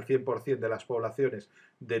haces al 100% de las poblaciones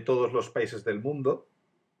de todos los países del mundo,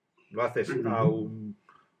 lo haces Ujú.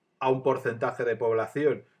 a un porcentaje de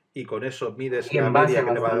población y con eso mides Y la en base media a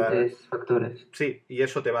que te va a dar. bastantes factores. Sí, y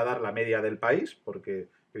eso te va a dar la media del país, porque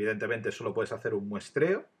evidentemente solo puedes hacer un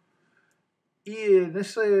muestreo. Y en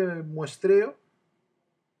ese muestreo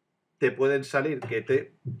te pueden salir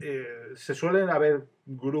se suelen haber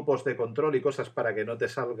grupos de control y cosas para que no te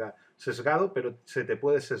salga sesgado, pero se te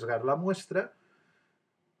puede sesgar la muestra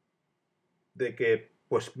de que,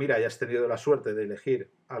 pues mira, hayas tenido la suerte de elegir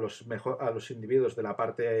a los individuos de la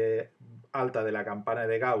parte alta de la campana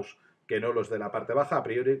de Gauss que no los de la parte baja. A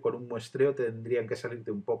priori, con un muestreo tendrían que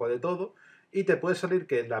salirte un poco de todo y te puede salir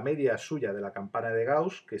que la media suya de la campana de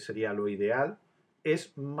Gauss, que sería lo ideal,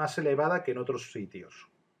 es más elevada que en otros sitios.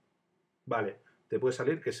 Vale, te puede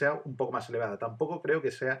salir que sea un poco más elevada. Tampoco creo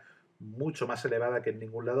que sea mucho más elevada que en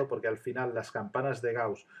ningún lado, porque al final las campanas de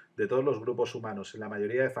Gauss de todos los grupos humanos, en la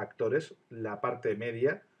mayoría de factores, la parte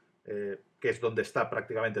media, que es donde está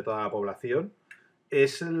prácticamente toda la población,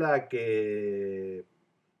 es la que,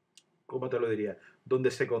 ¿cómo te lo diría?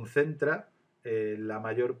 Donde se concentra la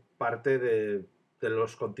mayor parte de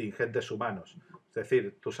los contingentes humanos. Es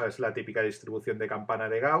decir, tú sabes la típica distribución de campana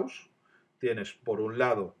de Gauss, tienes por un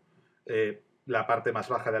lado la parte más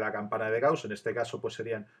baja de la campana de Gauss, en este caso pues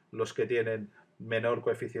serían los que tienen menor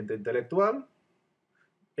coeficiente intelectual,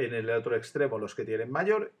 en el otro extremo los que tienen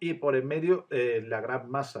mayor y por en medio la gran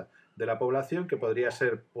masa de la población que podría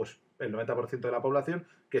ser pues el 90% de la población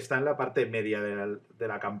que está en la parte media de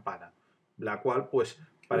la campana, la cual pues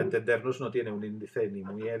para entendernos no tiene un índice ni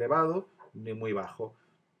muy elevado ni muy bajo.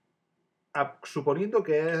 Suponiendo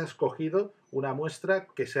que hayas escogido una muestra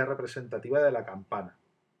que sea representativa de la campana,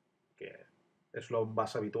 que es lo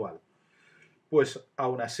más habitual, pues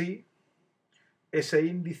aún así ese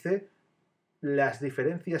índice, las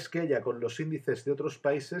diferencias que haya con los índices de otros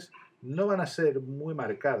países no van a ser muy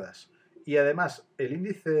marcadas. Y además, el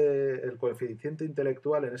índice, el coeficiente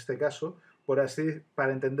intelectual en este caso, por así,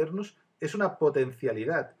 para entendernos, es una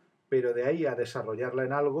potencialidad, pero de ahí a desarrollarla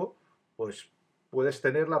en algo, pues puedes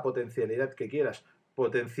tener la potencialidad que quieras.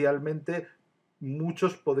 Potencialmente,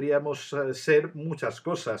 muchos podríamos ser muchas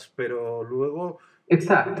cosas, pero luego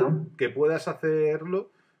Exacto. que puedas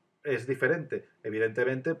hacerlo es diferente.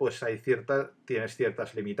 Evidentemente, pues tienes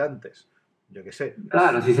ciertas limitantes. Yo qué sé.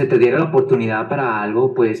 Claro, si se te diera la oportunidad para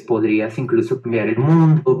algo, pues podrías incluso cambiar el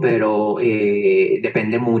mundo, pero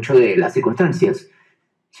depende mucho de las circunstancias.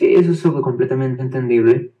 Sí, eso es completamente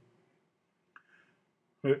entendible.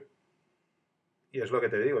 Y es lo que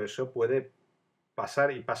te digo, eso puede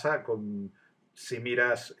pasar y pasa con... Si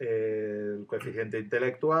miras el coeficiente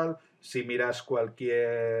intelectual, si miras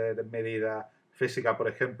cualquier medida física, por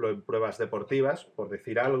ejemplo, en pruebas deportivas, por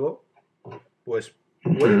decir algo, pues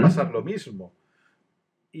puede pasar lo mismo.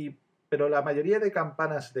 Pero la mayoría de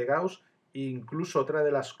campanas de Gauss, incluso otra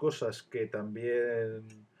de las cosas que también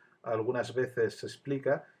algunas veces se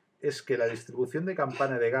explica, es que la distribución de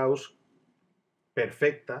campana de Gauss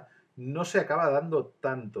perfecta no se acaba dando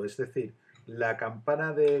tanto. Es decir, la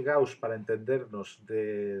campana de Gauss, para entendernos,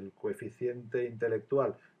 del coeficiente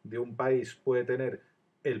intelectual de un país puede tener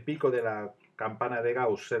el pico de la campana de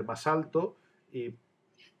Gauss ser más alto, y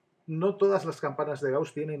no todas las campanas de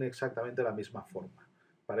Gauss tienen exactamente la misma forma.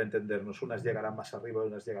 Para entendernos, unas llegarán más arriba y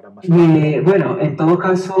unas llegarán más abajo. Bueno, en todo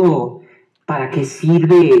caso, ¿para qué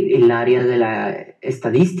sirve el área de la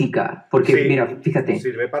estadística? Porque, Sí, mira, fíjate,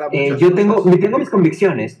 sirve para muchas yo cosas. tengo mis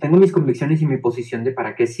convicciones y mi posición de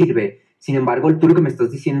para qué sirve. Sin embargo, tú lo que me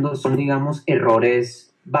estás diciendo son, digamos,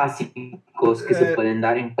 errores básicos que se pueden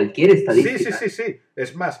dar en cualquier estadística. Sí.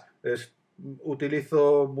 Es más,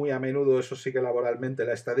 utilizo muy a menudo, eso sí que laboralmente,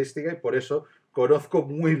 la estadística, y por eso conozco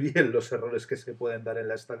muy bien los errores que se pueden dar en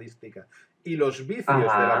la estadística y los vicios de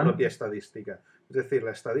la Ajá. propia estadística. Es decir,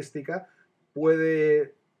 la estadística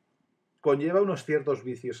conlleva unos ciertos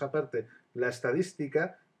vicios. Aparte, la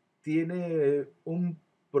estadística tiene un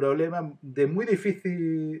problema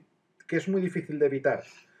que es muy difícil de evitar,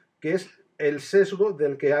 que es el sesgo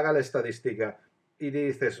del que haga la estadística. Y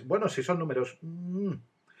dices, bueno, si son números,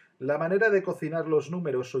 la manera de cocinar los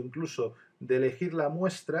números o incluso de elegir la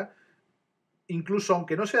muestra, incluso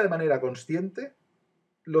aunque no sea de manera consciente,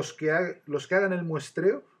 los que hagan el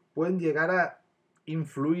muestreo pueden llegar a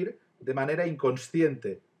influir de manera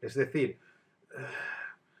inconsciente. Es decir,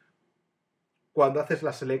 cuando haces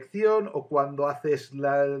la selección o cuando haces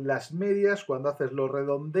las medias, cuando haces los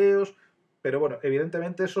redondeos. Pero bueno,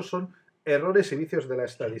 evidentemente esos son errores y vicios de la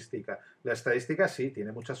estadística. La estadística sí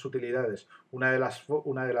tiene muchas utilidades. Una de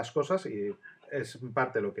las cosas, y es en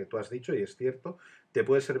parte lo que tú has dicho y es cierto, te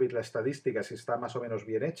puede servir la estadística si está más o menos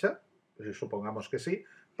bien hecha, supongamos que sí,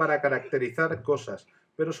 para caracterizar cosas.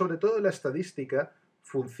 Pero sobre todo la estadística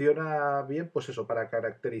funciona bien, pues eso, para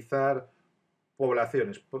caracterizar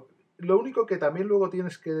poblaciones. Lo único que también luego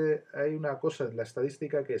hay una cosa en la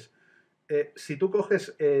estadística que es, si tú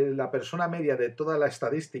coges la persona media de toda la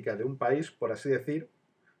estadística de un país, por así decir,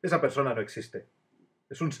 esa persona no existe.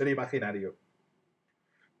 Es un ser imaginario.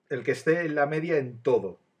 El que esté en la media en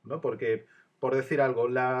todo, ¿no? Porque, por decir algo,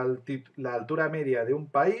 la altura media de un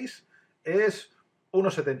país es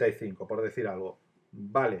 1,75, por decir algo.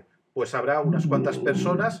 Vale, pues habrá unas cuantas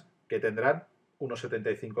personas que tendrán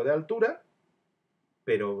 1,75 de altura,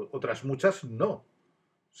 pero otras muchas no. O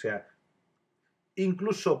sea,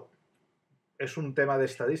 incluso es un tema de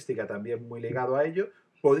estadística también muy ligado a ello,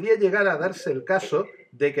 podría llegar a darse el caso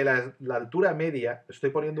de que la altura media,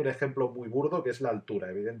 estoy poniendo un ejemplo muy burdo que es la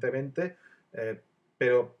altura, evidentemente,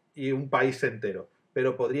 y un país entero,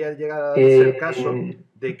 pero podría llegar a darse el caso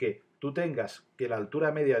de que tú tengas que la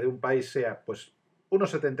altura media de un país sea pues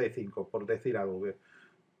 1,75, por decir algo,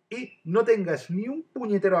 y no tengas ni un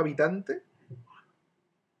puñetero habitante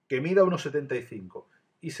que mida 1,75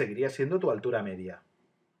 y seguiría siendo tu altura media.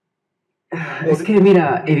 Es que,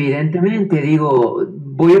 mira, evidentemente, digo,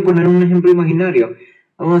 voy a poner un ejemplo imaginario.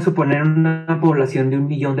 Vamos a suponer una población de 1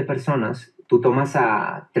 millón de personas. Tú tomas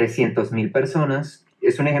a 300.000 personas.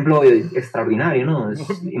 Es un ejemplo extraordinario, ¿no?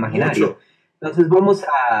 Es imaginario. Mucho. Entonces vamos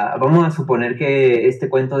a suponer que este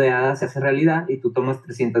cuento de hadas se hace realidad y tú tomas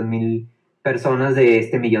 300.000 personas de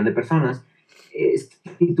este 1 millón de personas.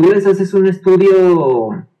 Si tú les haces un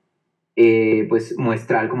estudio, pues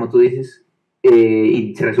muestral, como tú dices,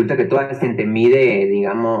 y resulta que toda esta gente mide,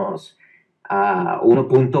 digamos, a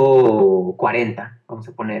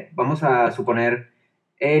 1,40, vamos a suponer,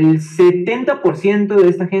 el 70% de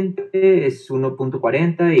esta gente es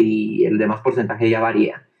 1,40 y el demás porcentaje ya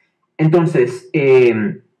varía. Entonces,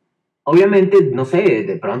 obviamente, no sé,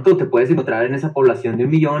 de pronto te puedes encontrar en esa población de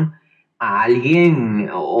 1 millón a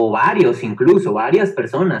alguien o varios, incluso varias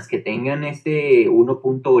personas que tengan este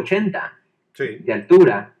 1,80 Sí, de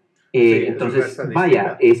altura. sí, eso es la Entonces, vaya,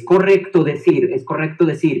 estadística. es correcto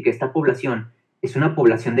decir que esta población es una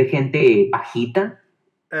población de gente bajita.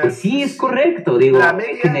 Pues sí, es Sí, correcto, la digo,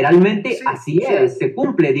 media, generalmente sí, así o sea, es, se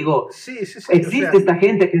cumple, digo, sí, o existe sea, esta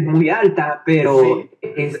gente que es muy alta, pero sí,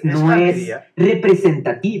 es no la es media,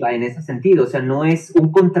 representativa en ese sentido, o sea, no es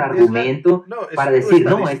un contraargumento no, para es tu decir,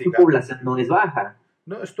 no, esta estadística. población no es baja.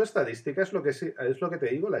 No, es tu estadística, es lo que te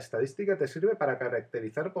digo, la estadística te sirve para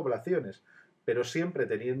caracterizar poblaciones, pero siempre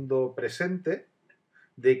teniendo presente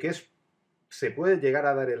de que es se puede llegar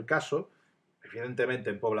a dar el caso, evidentemente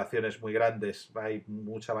en poblaciones muy grandes hay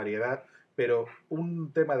mucha variedad, pero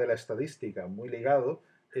un tema de la estadística muy ligado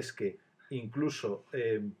es que incluso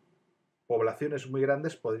en poblaciones muy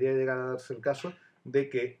grandes podría llegar a darse el caso de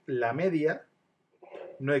que la media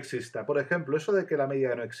no exista. Por ejemplo, eso de que la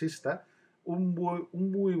media no exista, un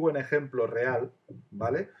muy buen ejemplo real,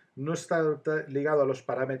 ¿vale? No está ligado a los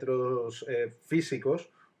parámetros físicos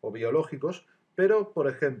o biológicos, pero, por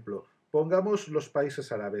ejemplo, pongamos los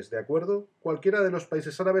países árabes, ¿de acuerdo? Cualquiera de los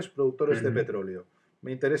países árabes productores de petróleo.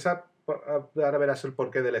 Me interesa, ahora verás el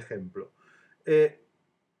porqué del ejemplo.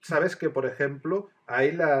 Sabes que, por ejemplo,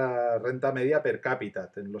 hay la renta media per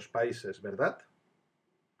cápita en los países, ¿verdad?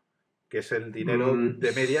 Que es el dinero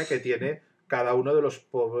de media que tiene cada uno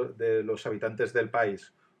de los habitantes del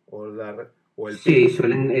país, o el Sí, PIB.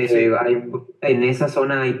 suelen, Sí, en esa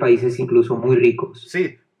zona hay países incluso muy ricos.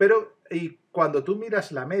 sí, pero y cuando tú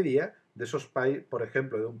miras la media de esos países, por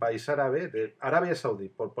ejemplo, de un país árabe, de Arabia Saudí,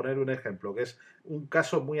 por poner un ejemplo, que es un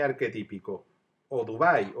caso muy arquetípico, o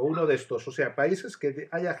Dubái, o uno de estos, o sea, países que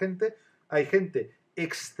hay gente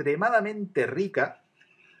extremadamente rica,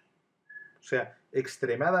 o sea,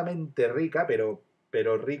 extremadamente rica,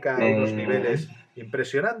 pero rica a unos Eh, niveles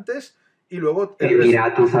impresionantes. Y luego el resto,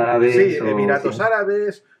 Emiratos sí, Árabes o sí. Emiratos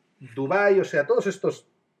Árabes, Dubái, o sea, todos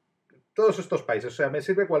estos países. O sea, me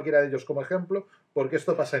sirve cualquiera de ellos como ejemplo, porque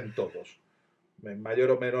esto pasa en todos. En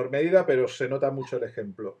mayor o menor medida, pero se nota mucho el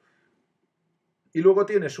ejemplo. Y luego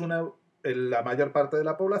tienes la mayor parte de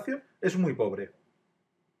la población es muy pobre.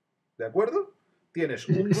 ¿De acuerdo? Tienes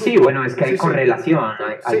un Sí, grupo, bueno, es que sí, sí, hay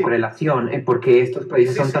sí, correlación, porque estos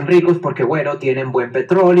países sí, son tan sí, ricos, porque bueno, tienen buen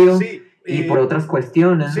petróleo sí, y por otras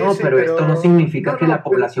cuestiones, sí, ¿no? sí, Pero esto no pero significa no, que la no,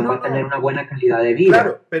 pero población va no, a tener no. una buena calidad de vida.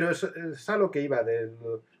 Claro, pero es a lo que iba de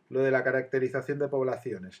lo de la caracterización de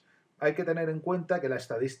poblaciones. Hay que tener en cuenta que la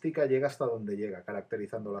estadística llega hasta donde llega,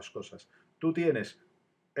 caracterizando las cosas. Tú tienes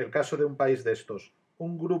el caso de un país de estos,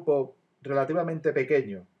 un grupo relativamente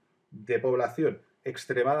pequeño de población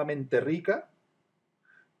extremadamente rica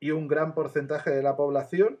y un gran porcentaje de la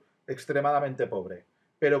población extremadamente pobre.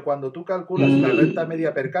 Pero cuando tú calculas la renta Y,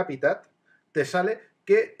 media per cápita, te sale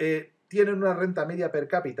que tienen una renta media per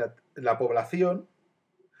cápita la población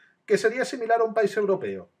que sería similar a un país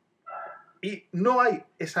europeo. Y no hay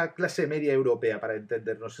esa clase media europea, para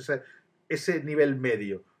entendernos, ese nivel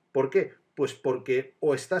medio. ¿Por qué? Pues porque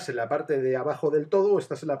o estás en la parte de abajo del todo o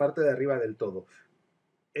estás en la parte de arriba del todo.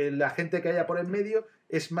 La gente que haya por en medio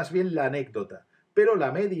es más bien la anécdota. Pero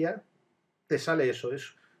la media te sale eso,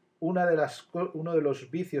 es uno de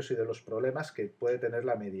los vicios y de los problemas que puede tener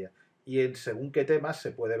la media. Y en según qué temas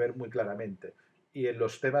se puede ver muy claramente. Y en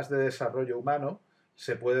los temas de desarrollo humano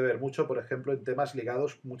se puede ver mucho, por ejemplo, en temas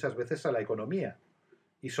ligados muchas veces a la economía.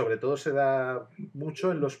 Y sobre todo se da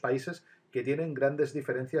mucho en los países que tienen grandes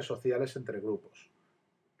diferencias sociales entre grupos.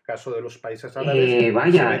 En el caso de los países árabes se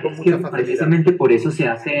vaya, ve con es que mucha facilidad. precisamente por eso se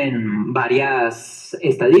hacen varias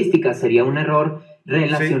estadísticas. Sería un error Sí,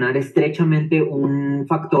 relacionar estrechamente un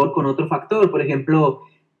factor con otro factor. Por ejemplo,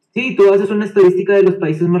 sí, tú haces una estadística de los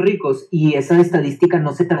países más ricos y esa estadística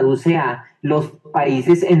no se traduce a los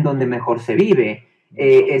países en donde mejor se vive. no.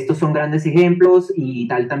 Estos son grandes ejemplos y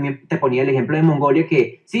tal también te ponía el ejemplo de Mongolia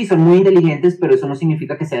que sí, son muy inteligentes, pero eso no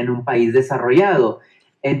significa que sean un país desarrollado.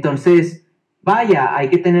 Entonces, vaya, hay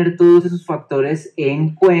que tener todos esos factores en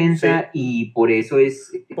Sí, cuenta y por eso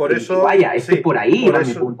por eso, vaya, es que sí, por ahí va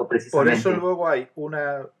mi punto por eso precisamente. luego hay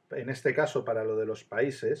en este caso para lo de los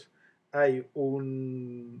países, hay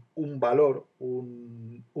un valor,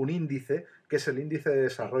 un índice, que es el índice de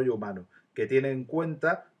desarrollo humano, que tiene en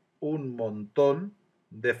cuenta un montón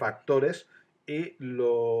de factores y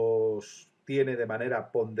los tiene de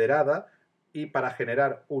manera ponderada y para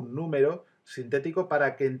generar un número sintético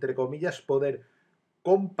para que, entre comillas, poder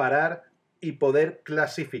comparar y poder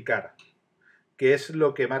clasificar, que es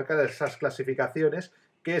lo que marca esas clasificaciones,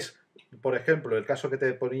 que es, por ejemplo, el caso que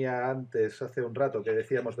te ponía antes, hace un rato, que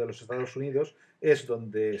decíamos de los Estados Unidos, es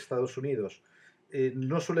donde Estados Unidos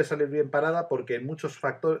no suele salir bien parada porque en muchos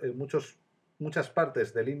factores, muchas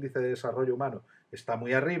partes del índice de desarrollo humano está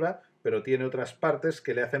muy arriba, pero tiene otras partes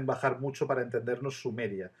que le hacen bajar mucho para entendernos su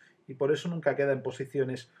media. Y por eso nunca queda en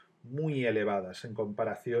posiciones muy elevadas en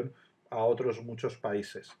comparación a otros muchos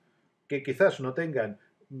países, que quizás no tengan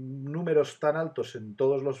números tan altos en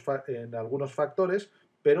algunos factores,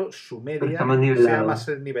 pero su Pero está media más sea nivelado.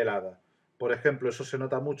 más nivelada. Por ejemplo, eso se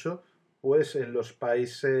nota mucho pues en los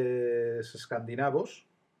países escandinavos.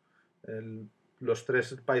 El- los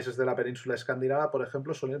tres países de la península escandinava, por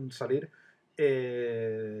ejemplo, suelen salir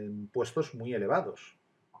en puestos muy elevados.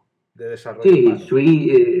 de desarrollo Sí, humano.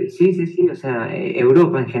 sí, o sea,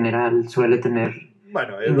 Europa en general suele tener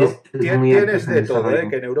Bueno, índices muy tienes altos en de todo, ¿eh? desarrollo.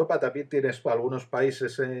 Que en Europa también tienes algunos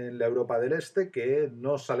países en la Europa del Este que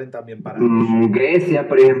no salen tan bien parados. Grecia,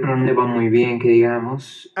 por ejemplo, no le va muy bien, que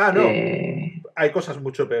digamos. Ah, no, hay cosas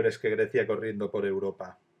mucho peores que Grecia corriendo por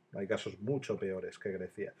Europa. Hay casos mucho peores que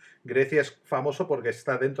Grecia. Grecia es famoso porque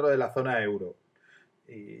está dentro de la zona euro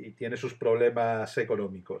y tiene sus problemas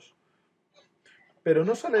económicos. Pero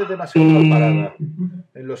no sale demasiado mal eh, parada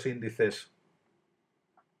en los índices.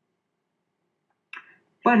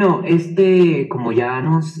 bueno, como ya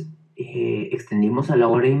nos extendimos a la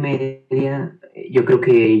hora y media, yo creo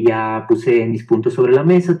que ya puse mis puntos sobre la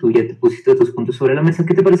mesa, tú ya te pusiste tus puntos sobre la mesa.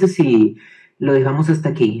 ¿Qué te parece si lo dejamos hasta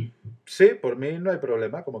aquí? Sí, por mí no hay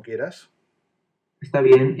problema, como quieras. Está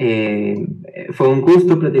bien, fue un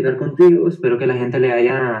gusto platicar contigo, espero que la gente le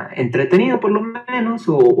haya entretenido por lo menos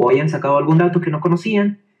o hayan sacado algún dato que no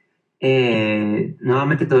conocían.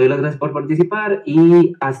 Nuevamente te doy las gracias por participar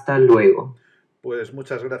y hasta luego. Pues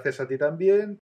muchas gracias a ti también